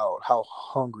just wild how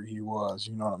hungry he was.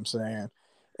 You know what I'm saying?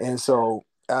 And so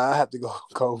I have to go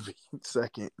Kobe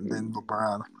second, and then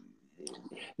LeBron.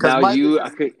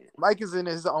 Because Mike is in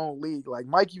his own league. Like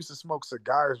Mike used to smoke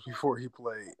cigars before he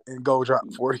played and go drop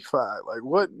 45. Like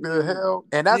what the hell?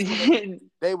 And that's when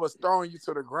they was throwing you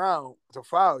to the ground to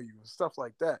foul you and stuff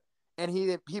like that. And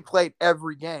he played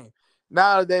every game.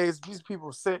 Nowadays, these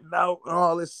people sitting out and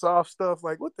all this soft stuff.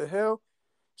 Like what the hell?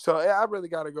 So I really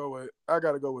gotta go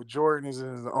with Jordan is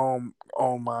in his own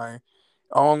mind.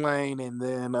 On lane, and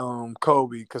then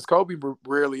Kobe, because Kobe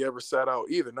rarely ever sat out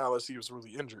either. Not unless he was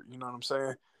really injured. You know what I'm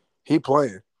saying? He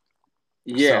playing.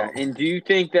 Yeah, so. And do you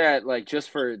think that, like, just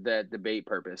for that debate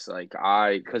purpose, like,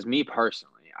 because me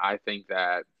personally, I think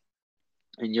that,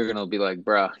 and you're gonna be like,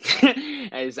 bruh,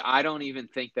 as I don't even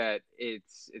think that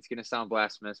it's gonna sound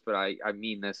blasphemous, but I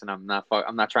mean this, and I'm not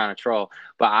trying to troll,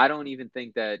 but I don't even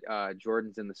think that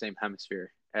Jordan's in the same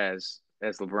hemisphere as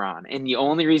LeBron. And the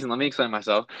only reason, let me explain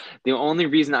myself. The only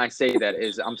reason I say that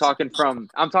is I'm talking from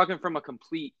a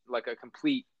complete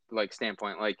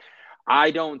standpoint. Like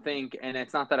I don't think, and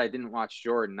it's not that I didn't watch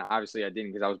Jordan. Obviously I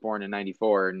didn't because I was born in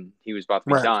 94 and he was about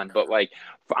to be done. But like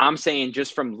I'm saying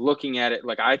just from looking at it,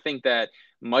 like I think that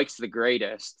Mike's the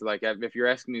greatest. Like if you're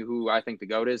asking me who I think the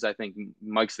GOAT is, I think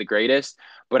Mike's the greatest.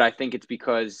 But I think it's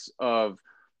because of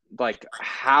like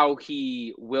how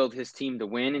he willed his team to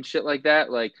win and shit like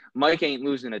that. Like Mike ain't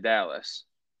losing to Dallas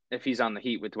if he's on the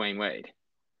Heat with Dwayne Wade.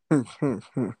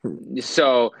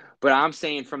 So, but I'm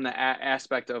saying from the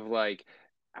aspect of like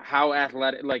how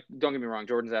athletic, like don't get me wrong,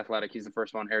 Jordan's athletic. He's the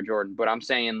first one, Air Jordan. But I'm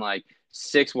saying like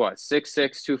 6'6",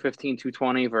 215,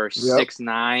 220 versus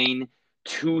 6'9",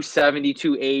 270,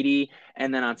 280.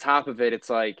 And then on top of it, it's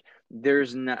like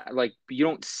there's not like you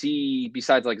don't see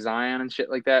besides like Zion and shit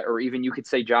like that, or even you could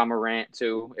say Ja Morant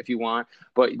too if you want,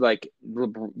 but like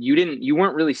you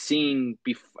weren't really seeing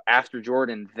after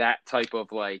Jordan that type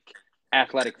of like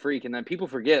athletic freak, and then people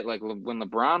forget like when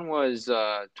LeBron was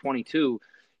 22,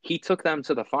 he took them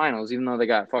to the finals even though they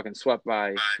got fucking swept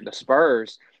by the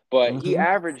Spurs, but Mm-hmm. he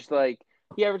averaged like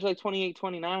 28,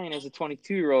 29 as a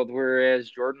 22-year-old, whereas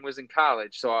Jordan was in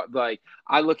college. So like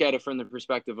I look at it from the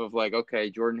perspective of like, okay,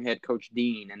 Jordan had Coach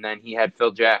Dean, and then he had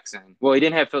Phil Jackson. Well, he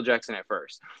didn't have Phil Jackson at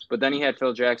first, but then he had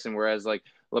Phil Jackson. Whereas like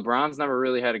LeBron's never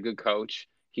really had a good coach.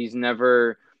 He's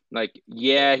never like,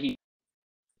 yeah, he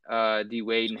D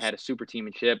Wade and had a super team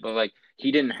and shit, but like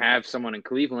he didn't have someone in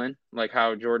Cleveland like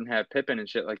how Jordan had Pippen and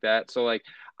shit like that. So like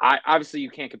I obviously you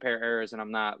can't compare eras, and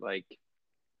I'm not like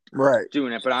Right.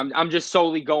 doing it, but I'm just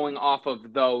solely going off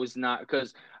of those, not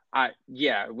because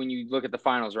when you look at the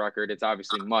finals record, it's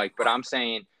obviously Mike, but I'm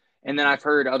saying, and then I've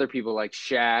heard other people like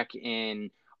Shaq and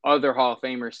other Hall of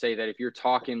Famers say that if you're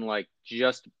talking like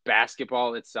just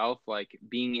basketball itself, like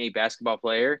being a basketball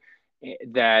player,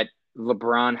 that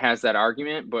LeBron has that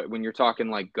argument, but when you're talking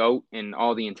like GOAT and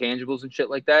all the intangibles and shit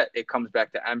like that, it comes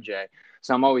back to MJ.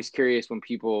 So I'm always curious when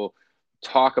people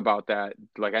talk about that.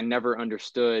 Like I never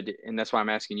understood, and that's why I'm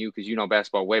asking you because you know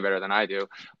basketball way better than I do.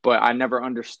 But I never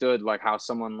understood like how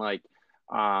someone like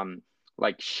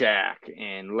Shaq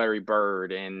and Larry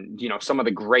Bird and some of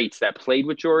the greats that played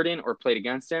with Jordan or played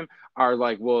against him are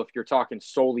like, well, if you're talking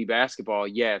solely basketball,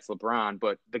 yeah, it's LeBron,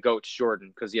 but the GOAT's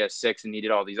Jordan because he has 6 and needed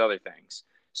all these other things.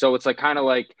 So it's like kind of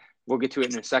like we'll get to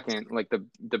it in a second, like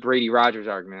the Brady Rogers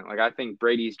argument. Like I think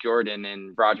Brady's Jordan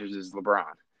and Rogers is LeBron.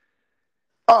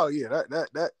 Oh yeah,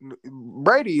 that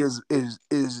Brady is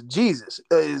Jesus,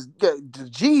 is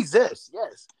Jesus.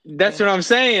 Yes, That's and what I'm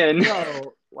saying.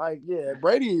 like yeah,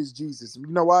 Brady is Jesus. You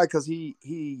know why? Because he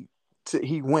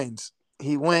wins.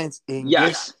 He wins and gets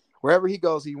Yes. wherever he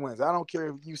goes, he wins. I don't care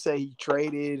if you say he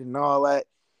traded and all that,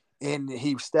 and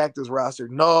he stacked his roster.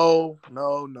 No.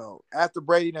 After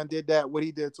Brady done did that, what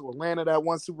he did to Atlanta that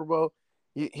one Super Bowl,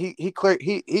 he cleared.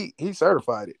 He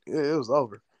certified it. It was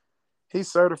over. He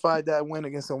certified that win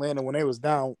against Atlanta when they was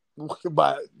down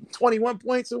by 21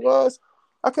 points. It was.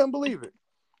 I couldn't believe it.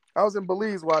 I was in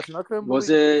Belize watching. I couldn't Was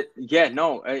believe it. it? Yeah,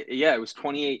 no. Yeah, it was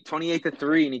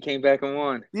 28-3, and he came back and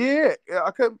won. Yeah,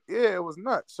 I couldn't. Yeah, it was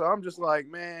nuts. So I'm just like,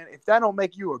 man, if that don't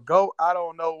make you a GOAT, I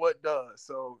don't know what does.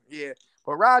 So yeah,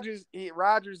 but Rogers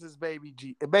is baby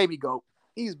GOAT.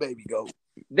 He's baby GOAT.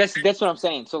 That's what I'm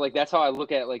saying. So like that's how I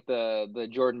look at like the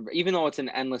Jordan, even though it's an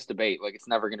endless debate, like it's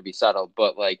never going to be settled.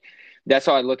 But like that's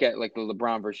how I look at like the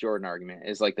LeBron versus Jordan argument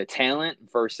is like the talent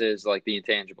versus like the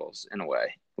intangibles in a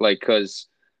way. Like because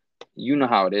you know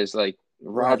how it is. Like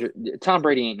Right. Tom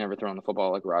Brady ain't never thrown the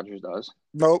football like Rogers does.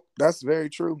 Nope, that's very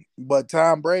true. But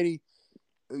Tom Brady,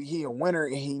 he a winner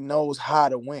and he knows how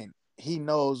to win. He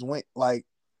knows when, like,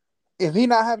 if he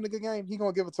not having a good game, he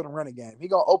gonna give it to the running game. He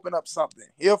gonna open up something.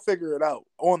 He'll figure it out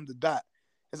on the dot.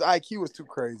 His IQ is too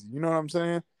crazy. You know what I'm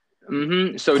saying?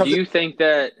 Mm-hmm. So do you think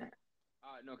that?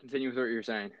 No, continue with what you're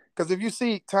saying. Because if you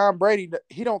see Tom Brady,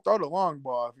 he don't throw the long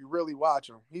ball. If you really watch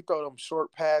him, he throw them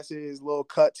short passes, little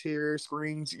cuts here,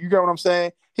 screens. You get what I'm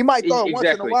saying? He might throw it once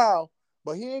in a Exactly. while,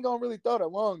 but he ain't gonna really throw the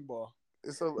long ball.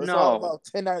 It's all No, about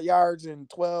 10 yards and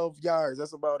 12 yards.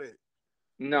 That's about it.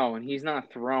 no, and he's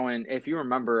not throwing. If you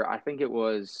remember, I think it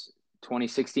was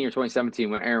 2016 or 2017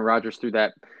 when Aaron Rodgers threw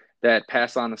that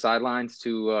pass on the sidelines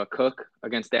to Cook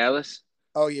against Dallas.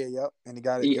 Oh yeah, yep. And he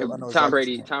got it. Yep, I know Tom exactly.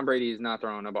 Brady is not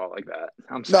throwing a ball like that.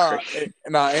 I'm No, sorry.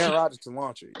 Aaron Rodgers can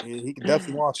launch it. He can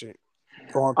definitely launch it.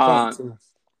 Go on point Um, too.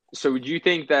 so would you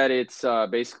think that it's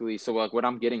basically so like what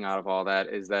I'm getting out of all that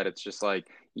is that it's just like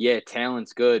yeah,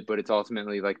 talent's good, but it's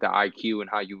ultimately like the IQ and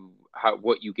how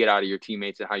what you get out of your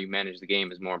teammates and how you manage the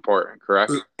game is more important,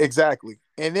 correct? Exactly.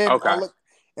 And then Okay. I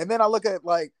look at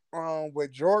like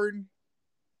with Jordan,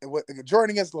 with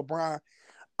Jordan against LeBron.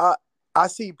 I I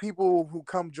see people who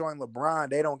come join LeBron,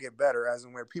 they don't get better. As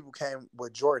in where people came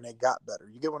with Jordan, they got better.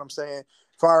 You get what I'm saying?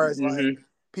 As far as like Mm-hmm.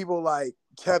 people like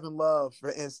Kevin Love,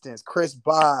 for instance, Chris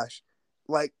Bosh,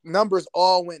 like numbers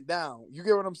all went down. You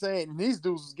get what I'm saying? And these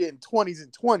dudes was getting 20s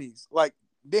and 20s, like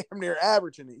damn near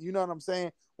averaging it. You know what I'm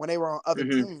saying? When they were on other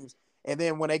Mm-hmm. teams. And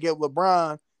then when they get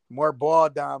LeBron, more ball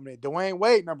dominant. Dwayne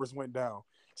Wade numbers went down.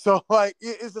 So like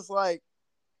it's just like,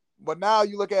 but now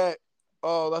you look at,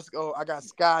 oh, let's go. I got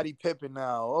Scottie Pippen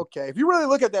now. Okay. If you really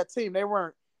look at that team, they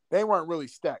weren't really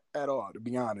stacked at all, to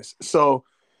be honest. So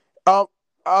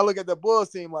I look at the Bulls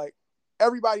team, like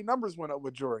everybody numbers went up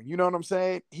with Jordan. You know what I'm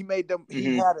saying? He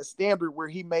Mm-hmm. had a standard where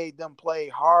he made them play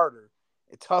harder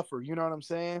and tougher. You know what I'm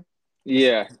saying?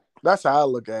 Yeah. That's how I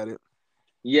look at it.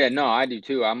 Yeah, no, I do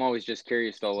too. I'm always just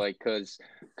curious though, like, because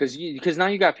now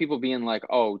you got people being like,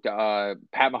 oh,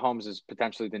 Pat Mahomes is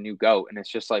potentially the new GOAT, and it's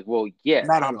just like, well, yeah,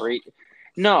 Not at Tom all. Brady.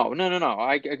 No, no, no, no.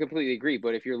 I completely agree.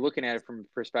 But if you're looking at it from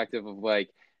a perspective of like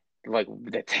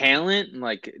the talent,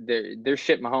 like there's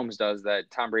shit Mahomes does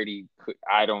that Tom Brady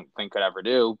I don't think could ever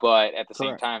do. But at the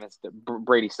same Correct. time,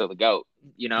 Brady's still the GOAT,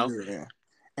 you know? Yeah.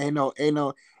 Ain't no,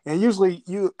 and usually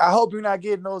I hope you're not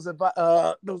getting those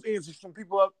answers from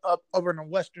people up over in the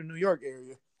Western New York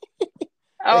area. They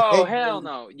Oh, hate hell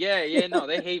Brady, no. Yeah, yeah, no.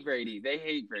 They hate Brady. They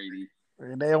hate Brady.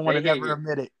 and they don't want They to hate never it.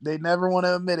 admit it. They never want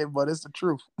to admit it, but it's the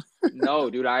truth. No,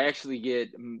 dude, I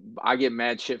get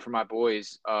mad shit from my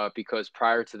boys because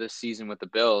prior to this season with the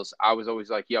Bills, I was always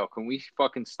like, yo, can we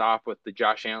fucking stop with the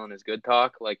Josh Allen is good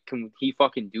talk? Like, can he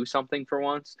fucking do something for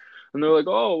once? And they're like,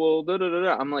 oh, well, da da da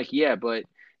da. I'm like, yeah, but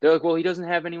they're like, well, he doesn't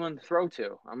have anyone to throw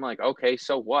to. I'm like, okay,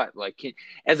 so what? Like,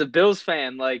 as a Bills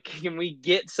fan, like, can we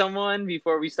get someone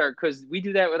before we start? Because we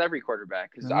do that with every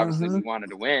quarterback. Because obviously Mm-hmm. we wanted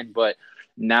to win, but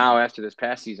now after this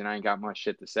past season, I ain't got much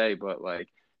shit to say. But like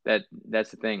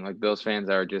that's the thing. Like Bills fans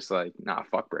are just like, nah,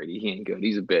 fuck Brady. He ain't good.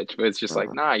 He's a bitch. But it's just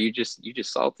like, nah, you just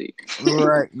salty.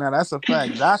 Right. Now that's a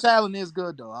fact. Josh Allen is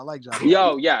good though. I like Josh Allen.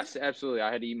 Yo, yes, absolutely.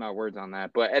 I had to eat my words on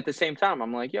that. But at the same time,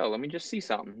 I'm like, yo, let me just see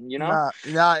something, you know?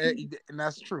 And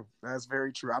that's true. That's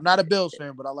very true. I'm not a Bills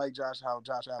fan, but I like Josh Allen is.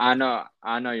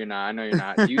 I know you're not. I know you're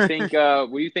not. Do you think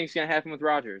what do you think's gonna happen with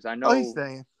Rodgers? I Oh, he's know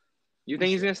staying. you think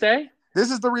He's he's staying. gonna stay? This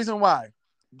is the reason why.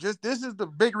 Just this is the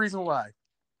big reason why.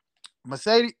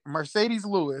 Mercedes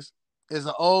Lewis is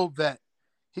an old vet.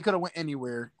 He could have went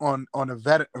anywhere on a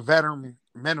veteran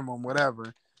minimum,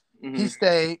 whatever. He Mm-hmm.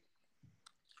 stayed.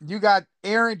 You got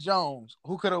Aaron Jones,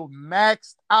 who could have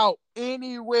maxed out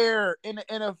anywhere in the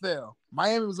NFL.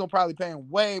 Miami was gonna probably pay him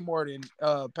way more than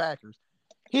Packers.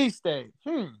 He stayed.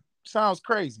 Sounds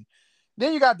crazy.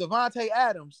 Then you got Devontae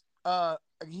Adams.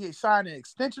 He signed an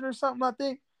extension or something, I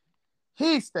think.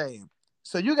 He stayed.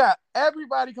 So you got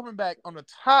everybody coming back on the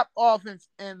top offense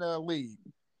in the league.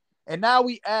 And now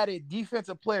we added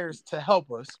defensive players to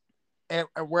help us and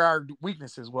where our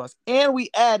weaknesses was. And we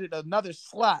added another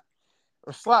slot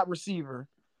receiver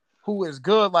who is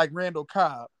good like Randall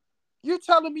Cobb. You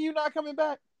telling me you're not coming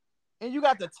back? And you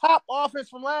got the top offense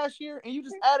from last year and you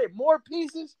just added more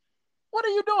pieces? What are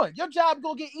you doing? Your job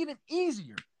gonna get even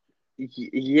easier.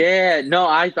 Yeah, no,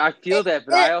 I feel that,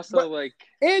 but I also But like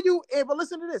but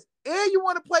listen to this. And you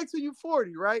want to play till you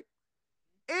 40, right?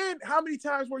 And how many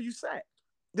times were you sacked?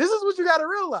 This is what you got to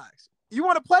realize. You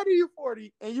want to play till you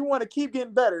 40 and you want to keep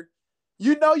getting better.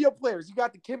 You know your players. You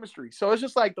got the chemistry. So it's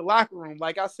just like the locker room.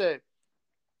 Like I said,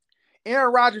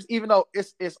 Aaron Rodgers, even though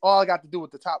it's all got to do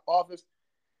with the top office,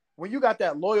 when you got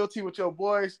that loyalty with your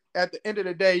boys, at the end of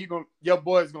the day, your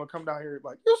boys gonna come down here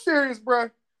like, you serious, bro?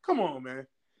 Come on, man.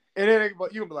 And then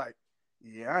you be like,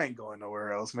 yeah, I ain't going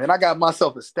nowhere else, man. I got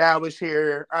myself established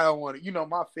here. I don't want to,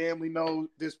 my family knows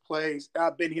this place.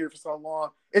 I've been here for so long.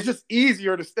 It's just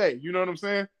easier to stay. You know what I'm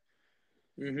saying?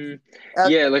 hmm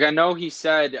At, Yeah, like I know he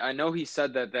said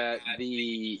that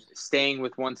the staying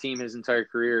with one team his entire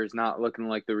career is not looking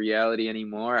like the reality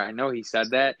anymore. I know he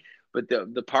said that, but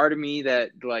the part of me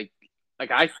that like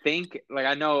I think like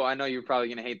I know you're probably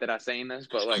gonna hate that I'm saying this,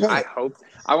 but like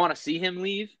I want to see him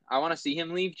leave. I want to see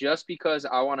him leave just because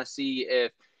I want to see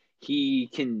if he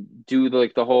can do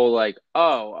like the whole like,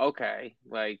 oh, okay,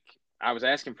 like I was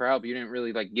asking for help, you didn't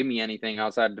really like give me anything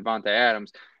outside of Devontae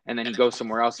Adams, and then he goes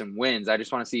somewhere else and wins. I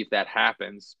just want to see if that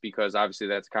happens because obviously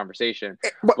that's a conversation.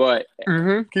 but, But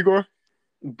keep going.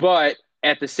 but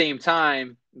at the same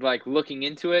time, like looking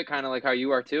into it, kind of like how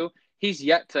you are too, he's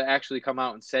yet to actually come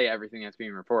out and say everything that's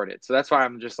being reported. So that's why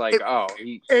I'm just like, It, oh,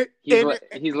 it,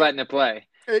 and he's letting it play.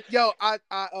 yo,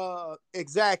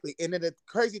 exactly. And then the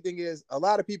crazy thing is, a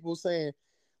lot of people saying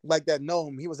like that know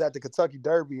him. He was at the Kentucky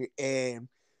Derby, and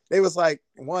they was like,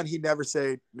 one, he never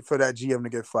said for that GM to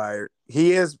get fired.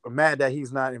 He is mad that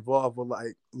he's not involved with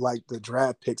like the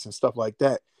draft picks and stuff like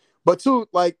that. But two,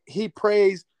 like he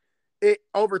praised it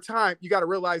over time. You got to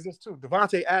realize this too.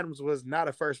 Devontae Adams was not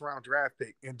a first round draft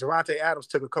pick, and Devontae Adams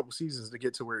took a couple seasons to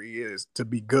get to where he is to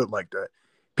be good like that.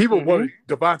 People Mm-hmm. wanted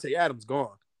Devontae Adams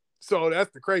gone. So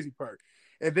that's the crazy part.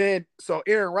 And then, so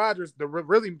Aaron Rodgers,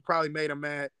 really probably made him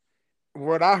mad.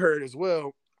 What I heard as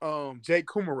well, Jake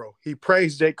Kumaro, he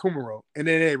praised Jake Kumaro, and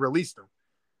then they released him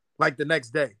like the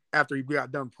next day after he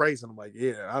got done praising him. Like,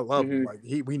 yeah, I love him. Mm-hmm.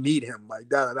 Like we need him. Like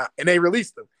da da da. And they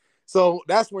released him. So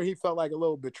that's where he felt like a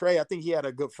little betrayed. I think he had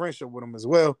a good friendship with him as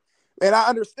well. And I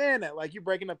understand that, like, you're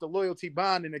breaking up the loyalty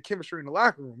bond and the chemistry in the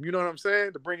locker room. You know what I'm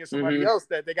saying? To bring in somebody Mm-hmm. else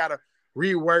that they got to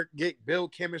rework,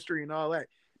 build chemistry and all that.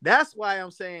 That's why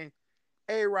I'm saying,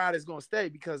 A-Rod is going to stay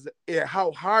because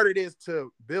how hard it is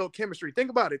to build chemistry. Think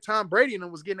about it. Tom Brady and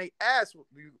them was getting their ass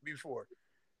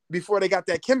before they got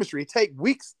that chemistry. It take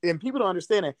weeks, and people don't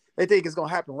understand it. They think it's going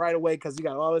to happen right away because you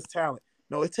got all this talent.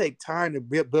 No, it take time to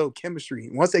build chemistry.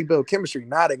 Once they build chemistry,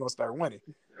 now they're going to start winning.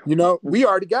 You know, we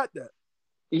already got that.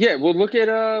 Yeah, well, look at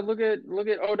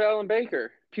Odell and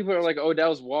Baker. People are like,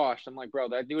 Odell's washed. I'm like, bro,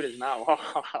 that dude is not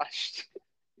washed.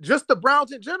 Just the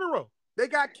Browns in general, they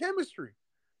got chemistry.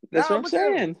 That's what I'm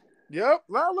saying. Yep,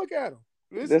 now look at them.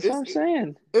 That's what I'm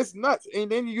saying. It's nuts. And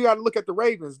then you got to look at the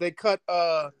Ravens. They cut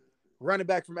running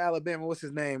back from Alabama. What's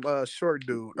his name? Short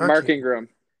dude. Mark Ingram.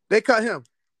 They cut him.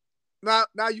 Now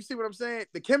you see what I'm saying?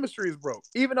 The chemistry is broke.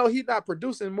 Even though he's not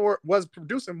producing more,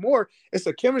 it's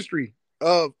a chemistry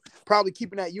of probably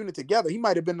keeping that unit together. He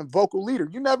might have been the vocal leader.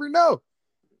 You never know.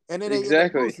 And then they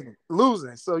end up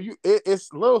losing. So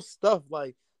it's little stuff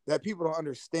like that people don't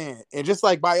understand. And just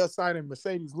like by us signing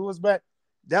Mercedes Lewis back,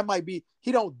 that might be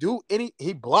he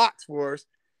blocks for us.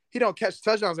 He don't catch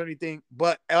touchdowns or anything,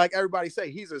 but like everybody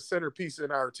say, he's a centerpiece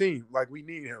in our team. Like we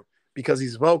need him because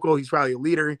he's vocal. He's probably a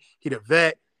leader. He's a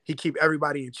vet. He keep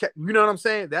everybody in check. You know what I'm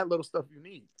saying? That little stuff you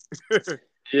need.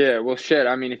 Yeah, well, shit.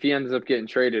 I mean, if he ends up getting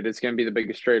traded, it's going to be the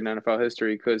biggest trade in NFL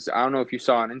history because I don't know if you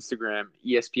saw on Instagram,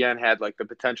 ESPN had like the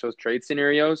potential trade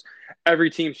scenarios. Every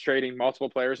team's trading multiple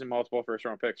players and multiple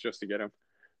first-round picks just to get him.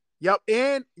 Yep,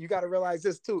 and you got to realize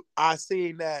this too. I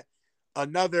seen that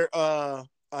another GM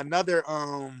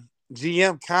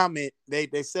comment.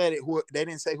 They said it. They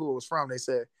didn't say who it was from. They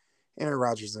said Aaron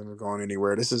Rodgers isn't going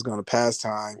anywhere. This is going to pass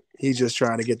time. He's just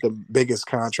trying to get the biggest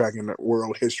contract in the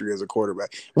world history as a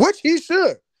quarterback, which he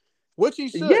should.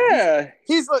 Yeah,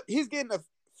 he's getting the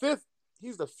fifth.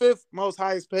 He's the fifth most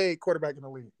highest paid quarterback in the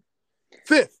league.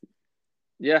 Fifth.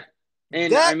 Yeah,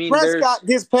 and Dak Prescott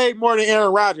gets paid more than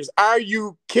Aaron Rodgers. Are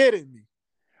you kidding me?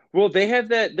 Well, they have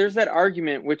that. There's that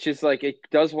argument, which is like it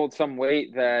does hold some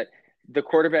weight that the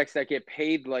quarterbacks that get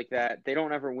paid like that, they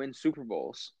don't ever win Super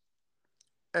Bowls.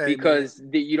 Because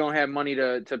you don't have money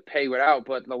to pay it out.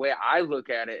 But the way I look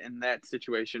at it in that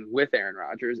situation with Aaron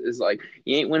Rodgers is like,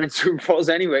 you ain't winning Super Bowls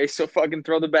anyway, so fucking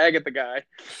throw the bag at the guy.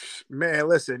 Man,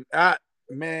 listen, the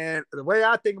way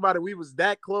I think about it, we was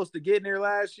that close to getting there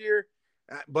last year,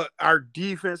 but our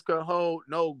defense could hold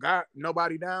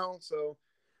nobody down. So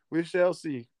we shall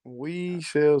see. We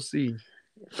shall see.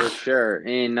 For sure.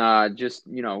 And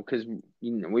just, because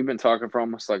we've been talking for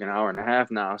almost like an hour and a half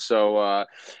now. So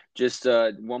just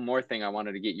one more thing I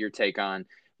wanted to get your take on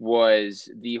was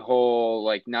the whole,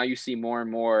 like, now you see more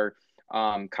and more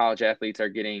college athletes are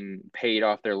getting paid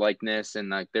off their likeness. And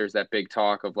like, there's that big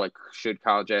talk of like, should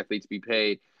college athletes be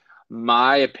paid?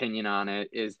 My opinion on it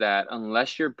is that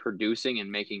unless you're producing and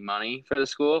making money for the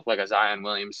school, like a Zion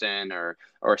Williamson or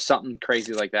something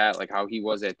crazy like that, like how he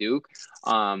was at Duke,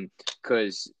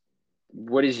 because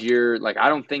what is your, like, I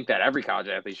don't think that every college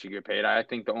athlete should get paid. I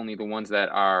think only the ones that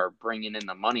are bringing in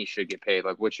the money should get paid.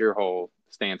 Like, what's your whole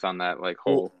stance on that, like,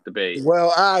 whole debate?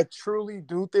 Well, I truly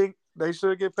do think they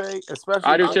should get paid, especially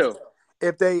I do too.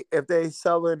 If they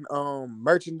selling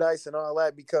merchandise and all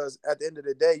that, because at the end of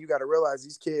the day, you got to realize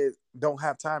these kids don't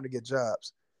have time to get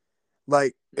jobs.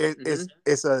 Like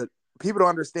it's a people don't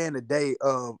understand the day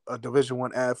of a Division I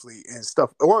athlete and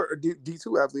stuff, or a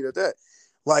D2 athlete at that.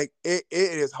 Like it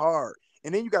is hard,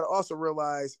 and then you got to also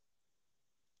realize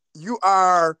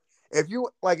if you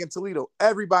like in Toledo,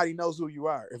 everybody knows who you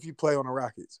are if you play on the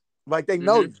Rockets. Like they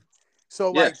know you, so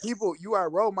like people, you are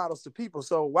role models to people.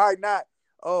 So why not?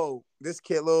 Oh, this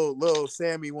kid, little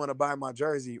Sammy, want to buy my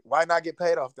jersey. Why not get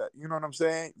paid off that? You know what I'm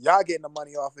saying? Y'all getting the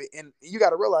money off it. And you got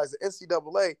to realize the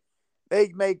NCAA,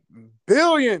 they make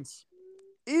billions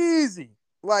easy.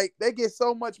 Like, they get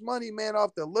so much money, man,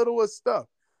 off the littlest stuff.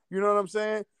 You know what I'm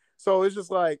saying? So it's just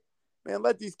like, man,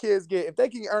 let these kids if they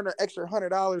can earn an extra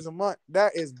 $100 a month,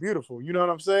 that is beautiful. You know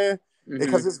what I'm saying?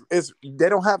 Because they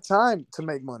don't have time to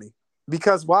make money.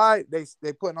 Because why? They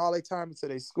putting all their time into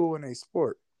their school and their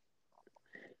sport.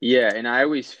 Yeah, and I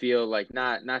always feel like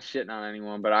not shitting on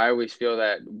anyone, but I always feel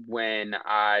that when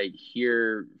I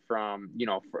hear from,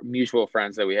 mutual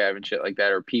friends that we have and shit like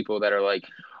that, or people that are like,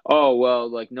 oh, well,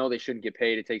 like, no, they shouldn't get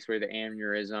paid. It takes away the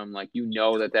aneurysm. Like,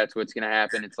 that's what's going to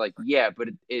happen. It's like, yeah, but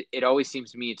it always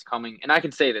seems to me it's coming. And I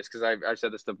can say this because I've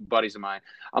said this to buddies of mine.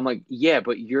 I'm like, yeah,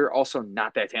 but you're also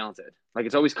not that talented. Like,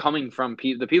 it's always coming from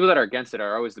the people that are against it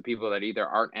are always the people that either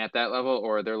aren't at that level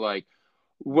or they're like,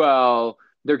 well,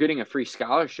 they're getting a free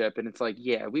scholarship. And it's like,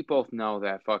 yeah, we both know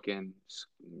that fucking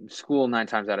school 9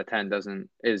 times out of 10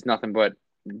 is nothing but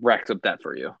racks up debt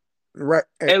for you. Right.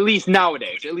 At least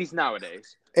nowadays. And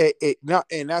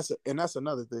that's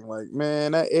another thing. Like,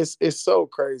 man, it's so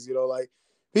crazy though. Like,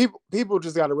 people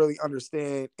just got to really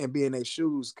understand and be in their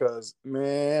shoes, because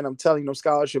man, I'm telling you, them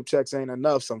scholarship checks ain't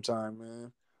enough sometimes,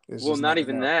 man. It's Well, just not not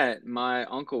even enough. that. My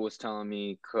uncle was telling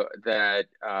me that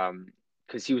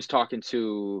because he was talking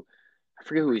to, I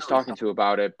forget who he's talking to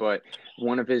about it, but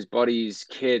one of his buddies'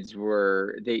 kids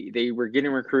were they were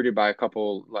getting recruited by a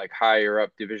couple like higher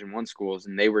up Division I schools,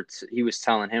 and he was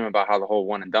telling him about how the whole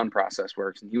one and done process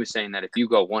works, and he was saying that if you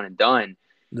go one and done,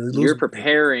 They you're lose.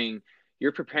 preparing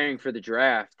for the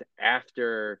draft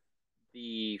after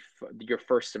your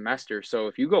first semester. So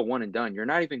if you go one and done, you're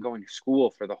not even going to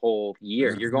school for the whole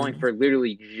year. You're going Mhm. for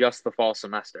literally just the fall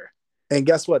semester. And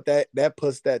guess what? That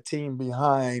puts that team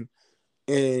behind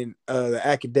in the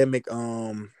academic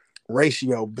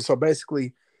ratio. So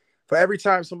basically, for every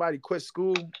time somebody quits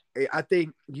school, I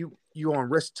think you on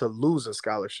risk to lose a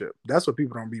scholarship. That's what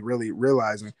people don't be really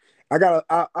realizing.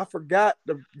 I forgot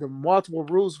the multiple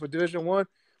rules for Division I,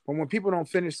 but when people don't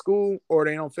finish school or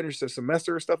they don't finish their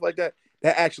semester or stuff like that,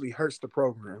 that actually hurts the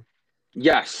program.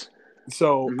 Yes.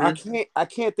 So Mm-hmm. I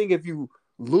can't think if you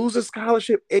lose a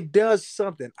scholarship, it does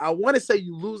something. I want to say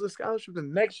you lose a scholarship the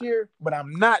next year, but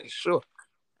I'm not sure.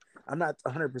 I'm not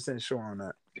 100% sure on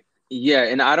that. Yeah,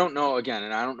 and I don't know again,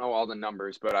 and I don't know all the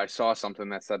numbers, but I saw something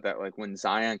that said that like when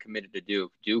Zion committed to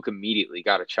Duke, Duke immediately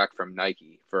got a check from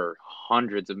Nike for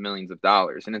hundreds of millions of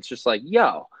dollars, and it's just like,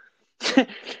 yo,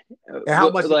 And how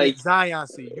much did like Zion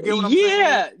see? You get what I'm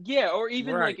saying? yeah, or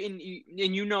even Right. like and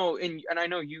I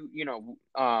know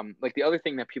like the other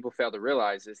thing that people fail to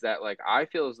realize is that like I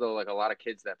feel as though like a lot of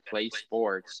kids that play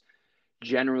sports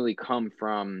generally come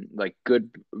from like good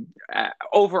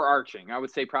overarching. I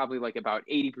would say probably like about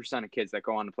 80% of kids that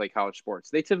go on to play college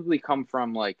sports, they typically come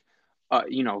from like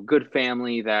good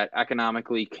family that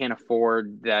economically can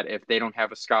afford that if they don't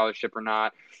have a scholarship or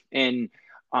not. And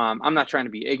I'm not trying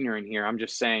to be ignorant here. I'm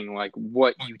just saying like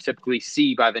what you typically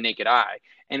see by the naked eye.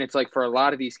 And it's like for a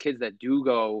lot of these kids that do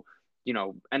go,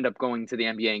 end up going to the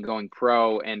NBA and going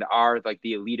pro and are like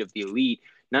the elite of the elite,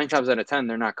 9 times out of 10,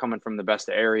 they're not coming from the best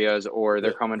areas, or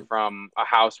they're coming from a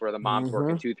house where the mom's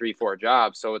working Mm-hmm. 2, 3, 4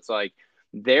 jobs. So it's like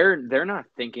they're not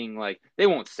thinking like they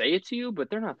won't say it to you, but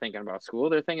they're not thinking about school.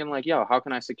 They're thinking like, yo, how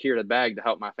can I secure the bag to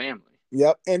help my family?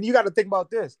 Yep. And you got to think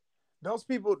about this. Those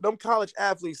people, them college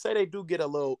athletes, say they do get a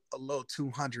little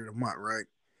 200 a month, right?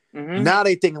 Mm-hmm. Now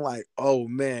they thinking like, oh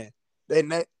man,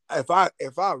 if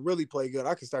I really play good,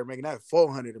 I can start making that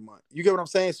 400 a month. You get what I'm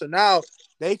saying? So now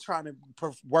they trying to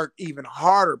work even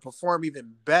harder, perform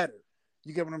even better.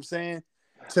 You get what I'm saying?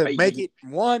 To make it,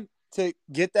 one, to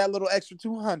get that little extra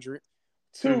 200,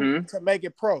 two, Mm-hmm. to make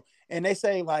it pro. And they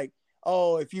say like,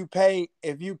 oh, if you pay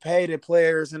the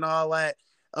players and all that,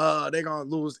 they're gonna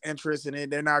lose interest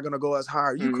and they're not gonna go as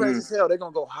hard. You crazy Mm-hmm. as hell. They're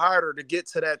gonna go harder to get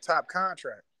to that top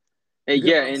contract. You get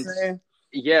Yeah, what I'm and saying?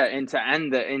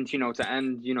 to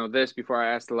end this before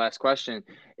I ask the last question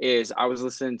is I was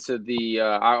listening to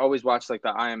I always watch like the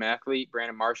I Am Athlete,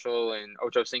 Brandon Marshall and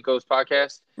Ocho Cinco's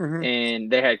podcast, Mm-hmm.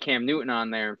 and they had Cam Newton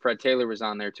on there, and Fred Taylor was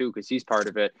on there too because he's part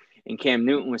of it. And Cam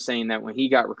Newton was saying that when he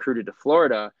got recruited to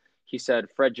Florida, he said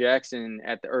Fred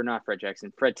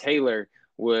Taylor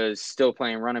was still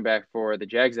playing running back for the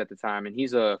Jags at the time, and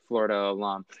he's a Florida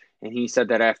alum. And he said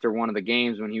that after one of the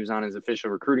games when he was on his official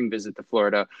recruiting visit to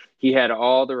Florida, he had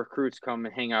all the recruits come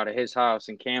and hang out at his house.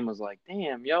 And Cam was like,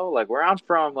 damn, yo, like where I'm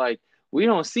from, like we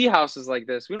don't see houses like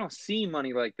this. We don't see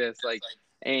money like this. Like,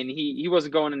 and he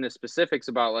wasn't going into specifics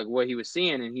about like what he was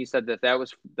seeing. And he said that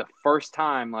was the first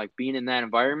time like being in that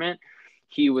environment.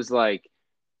 He was like,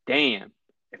 damn,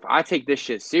 if I take this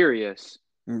shit serious,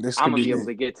 This I'm could gonna be be able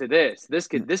me. to get to this. This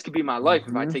could be my life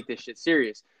if I Mm-hmm. take this shit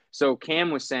serious. So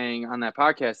Cam was saying on that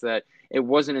podcast that it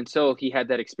wasn't until he had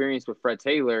that experience with Fred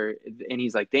Taylor, and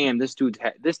he's like, "Damn, this dude's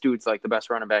like the best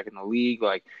running back in the league.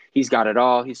 Like he's got it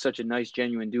all. He's such a nice,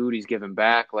 genuine dude. He's giving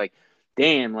back. Like,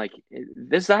 damn, like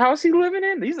this is the house he's living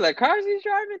in. These are the cars he's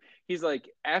driving." He's like,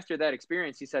 after that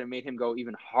experience, he said it made him go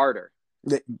even harder.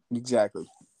 Exactly.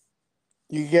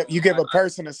 You give a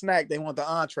person a snack, they want the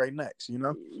entree next. You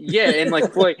know. Yeah, and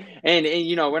like Floyd, and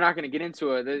we're not going to get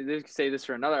into it. They say this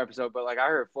for another episode, but like I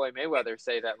heard Floyd Mayweather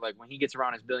say that like when he gets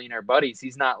around his billionaire buddies,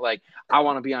 he's not like I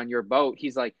want to be on your boat.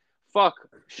 He's like, fuck,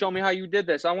 show me how you did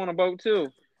this. I want a boat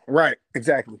too. Right.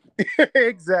 Exactly.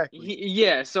 Exactly.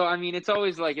 Yeah, so I mean, it's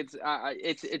always like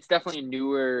it's definitely a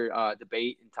newer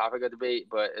debate and topic of debate,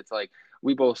 but it's like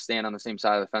we both stand on the same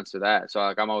side of the fence for that. So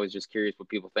like I'm always just curious what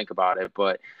people think about it.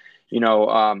 But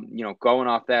going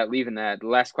off that, leaving that, the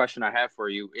last question I have for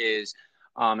you is,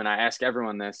 and I ask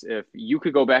everyone this: if you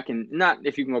could go back and not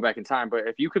if you can go back in time, but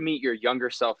if you could meet your younger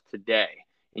self today,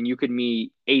 and you could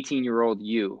meet 18-year-old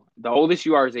you, the oldest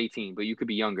you are is 18, but you could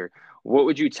be younger. What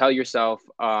would you tell yourself?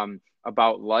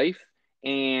 about life,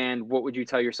 and what would you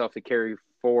tell yourself to carry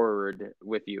forward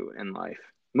with you in life,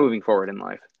 moving forward in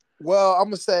life? Well, I'm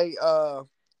gonna say,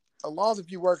 as long as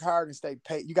if you work hard and stay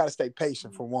you got to stay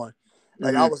patient for one.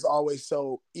 Like I Mm-hmm. was always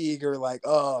so eager, like,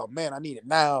 oh man, I need it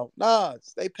now. Nah,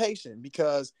 stay patient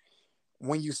because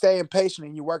when you stay impatient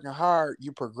and you're working hard,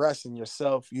 you progressing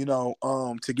yourself,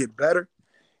 to get better.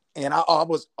 And I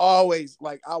was always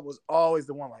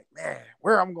the one like, man,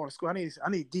 where I'm going to school? I need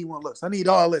D1 looks. I need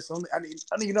all this. I need,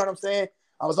 you know what I'm saying?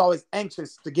 I was always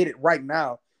anxious to get it right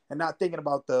now and not thinking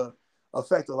about the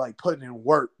effect of like putting in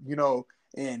work,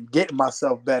 and getting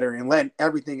myself better and letting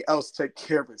everything else take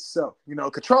care of itself.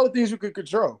 Control the things you can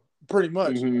control, pretty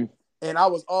much. Mm-hmm. And I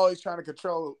was always trying to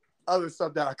control other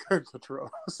stuff that I couldn't control.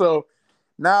 So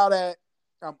now that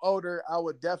I'm older, I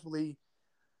would definitely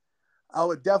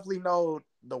know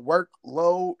the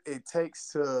workload it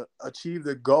takes to achieve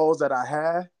the goals that I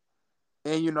had.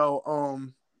 And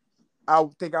I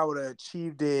think I would have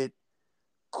achieved it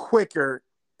quicker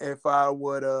if I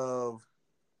would have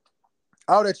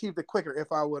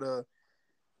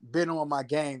been on my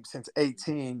game since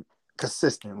 18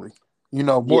 consistently,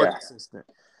 more Yeah. consistent.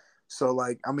 So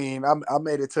like, I mean, I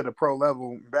made it to the pro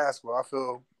level in basketball. I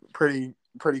feel pretty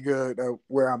good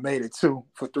where I made it to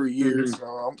for 3 years.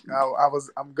 Mm-hmm. So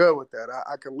I'm good with that.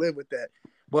 I can live with that.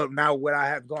 But now would I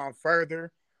have gone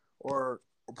further or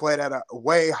played at a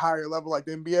way higher level like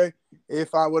the NBA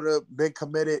if I would have been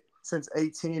committed since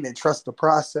 18 and trust the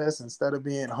process instead of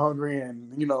being hungry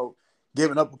and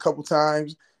giving up a couple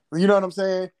times. You know what I'm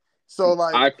saying? So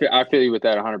like I feel you with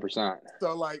that 100%.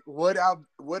 would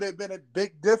it have been a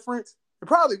big difference? It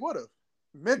probably would have.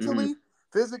 Mm-hmm. Mentally,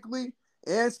 physically,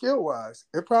 and skill wise.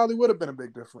 It probably would have been a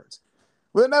big difference.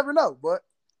 We'll never know. But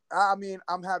I mean,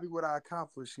 I'm happy with what I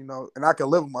accomplished, and I can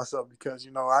live with myself because,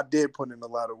 I did put in a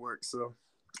lot of work. So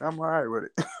I'm all right with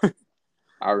it.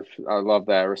 I love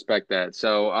that. I respect that.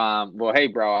 So, well, hey,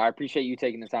 bro, I appreciate you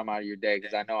taking the time out of your day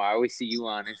because I know I always see you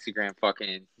on Instagram.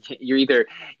 Fucking, you're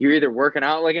either working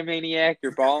out like a maniac,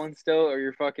 you're balling still, or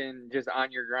you're fucking just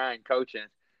on your grind coaching.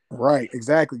 Right,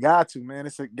 exactly. Got to, man.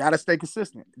 Gotta stay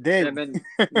consistent And daily. then,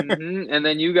 and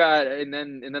then you got, and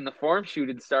then the form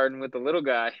shooting starting with the little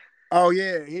guy. Oh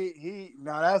yeah, he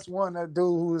now that's that dude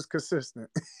who is consistent.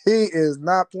 He is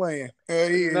not playing.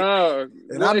 No,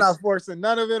 And well, I'm not forcing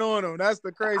none of it on him. That's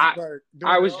the crazy I part. I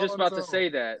Doing it was all just on his about to own. say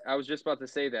that. I was just about to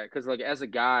say that because, like, as a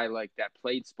guy like that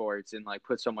played sports and like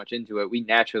put so much into it, we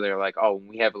naturally are like, oh, when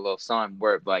we have a little son,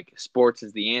 where like sports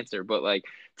is the answer. But like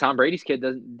Tom Brady's kid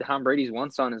doesn't. Tom Brady's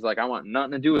one son is like, I want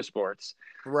nothing to do with sports.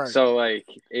 Right. So like,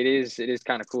 it is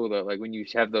kind of cool though. Like when you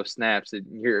have those snaps, that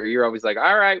you're always like,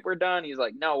 all right, we're done. He's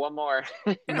like, no, one more.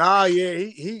 Nah, yeah,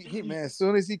 he man, as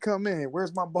soon as he come in,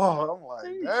 where's my ball? I'm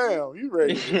like, damn, you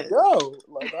ready to go.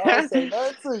 Like I don't say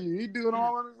nothing to you. He doing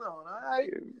all on his own. All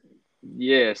right.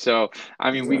 Yeah, so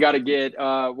I mean, we got to get.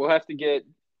 We'll have to get.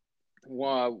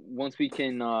 Once we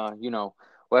can, we'll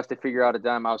have to figure out a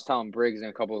time. I was telling Briggs and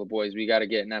a couple of the boys, we got to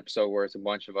get an episode where it's a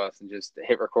bunch of us and just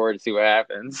hit record and see what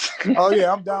happens. Oh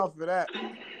yeah, I'm down for that.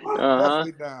 Uh-huh.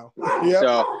 Definitely down. Yep.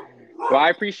 So, well, I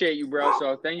appreciate you, bro.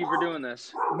 So thank you for doing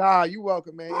this. Nah, you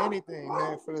welcome, man. Anything,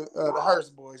 man, for the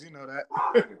Hurst boys. You know that.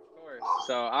 Of course.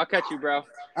 So I'll catch you, bro. All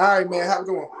right, man. Have a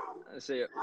good one. See you.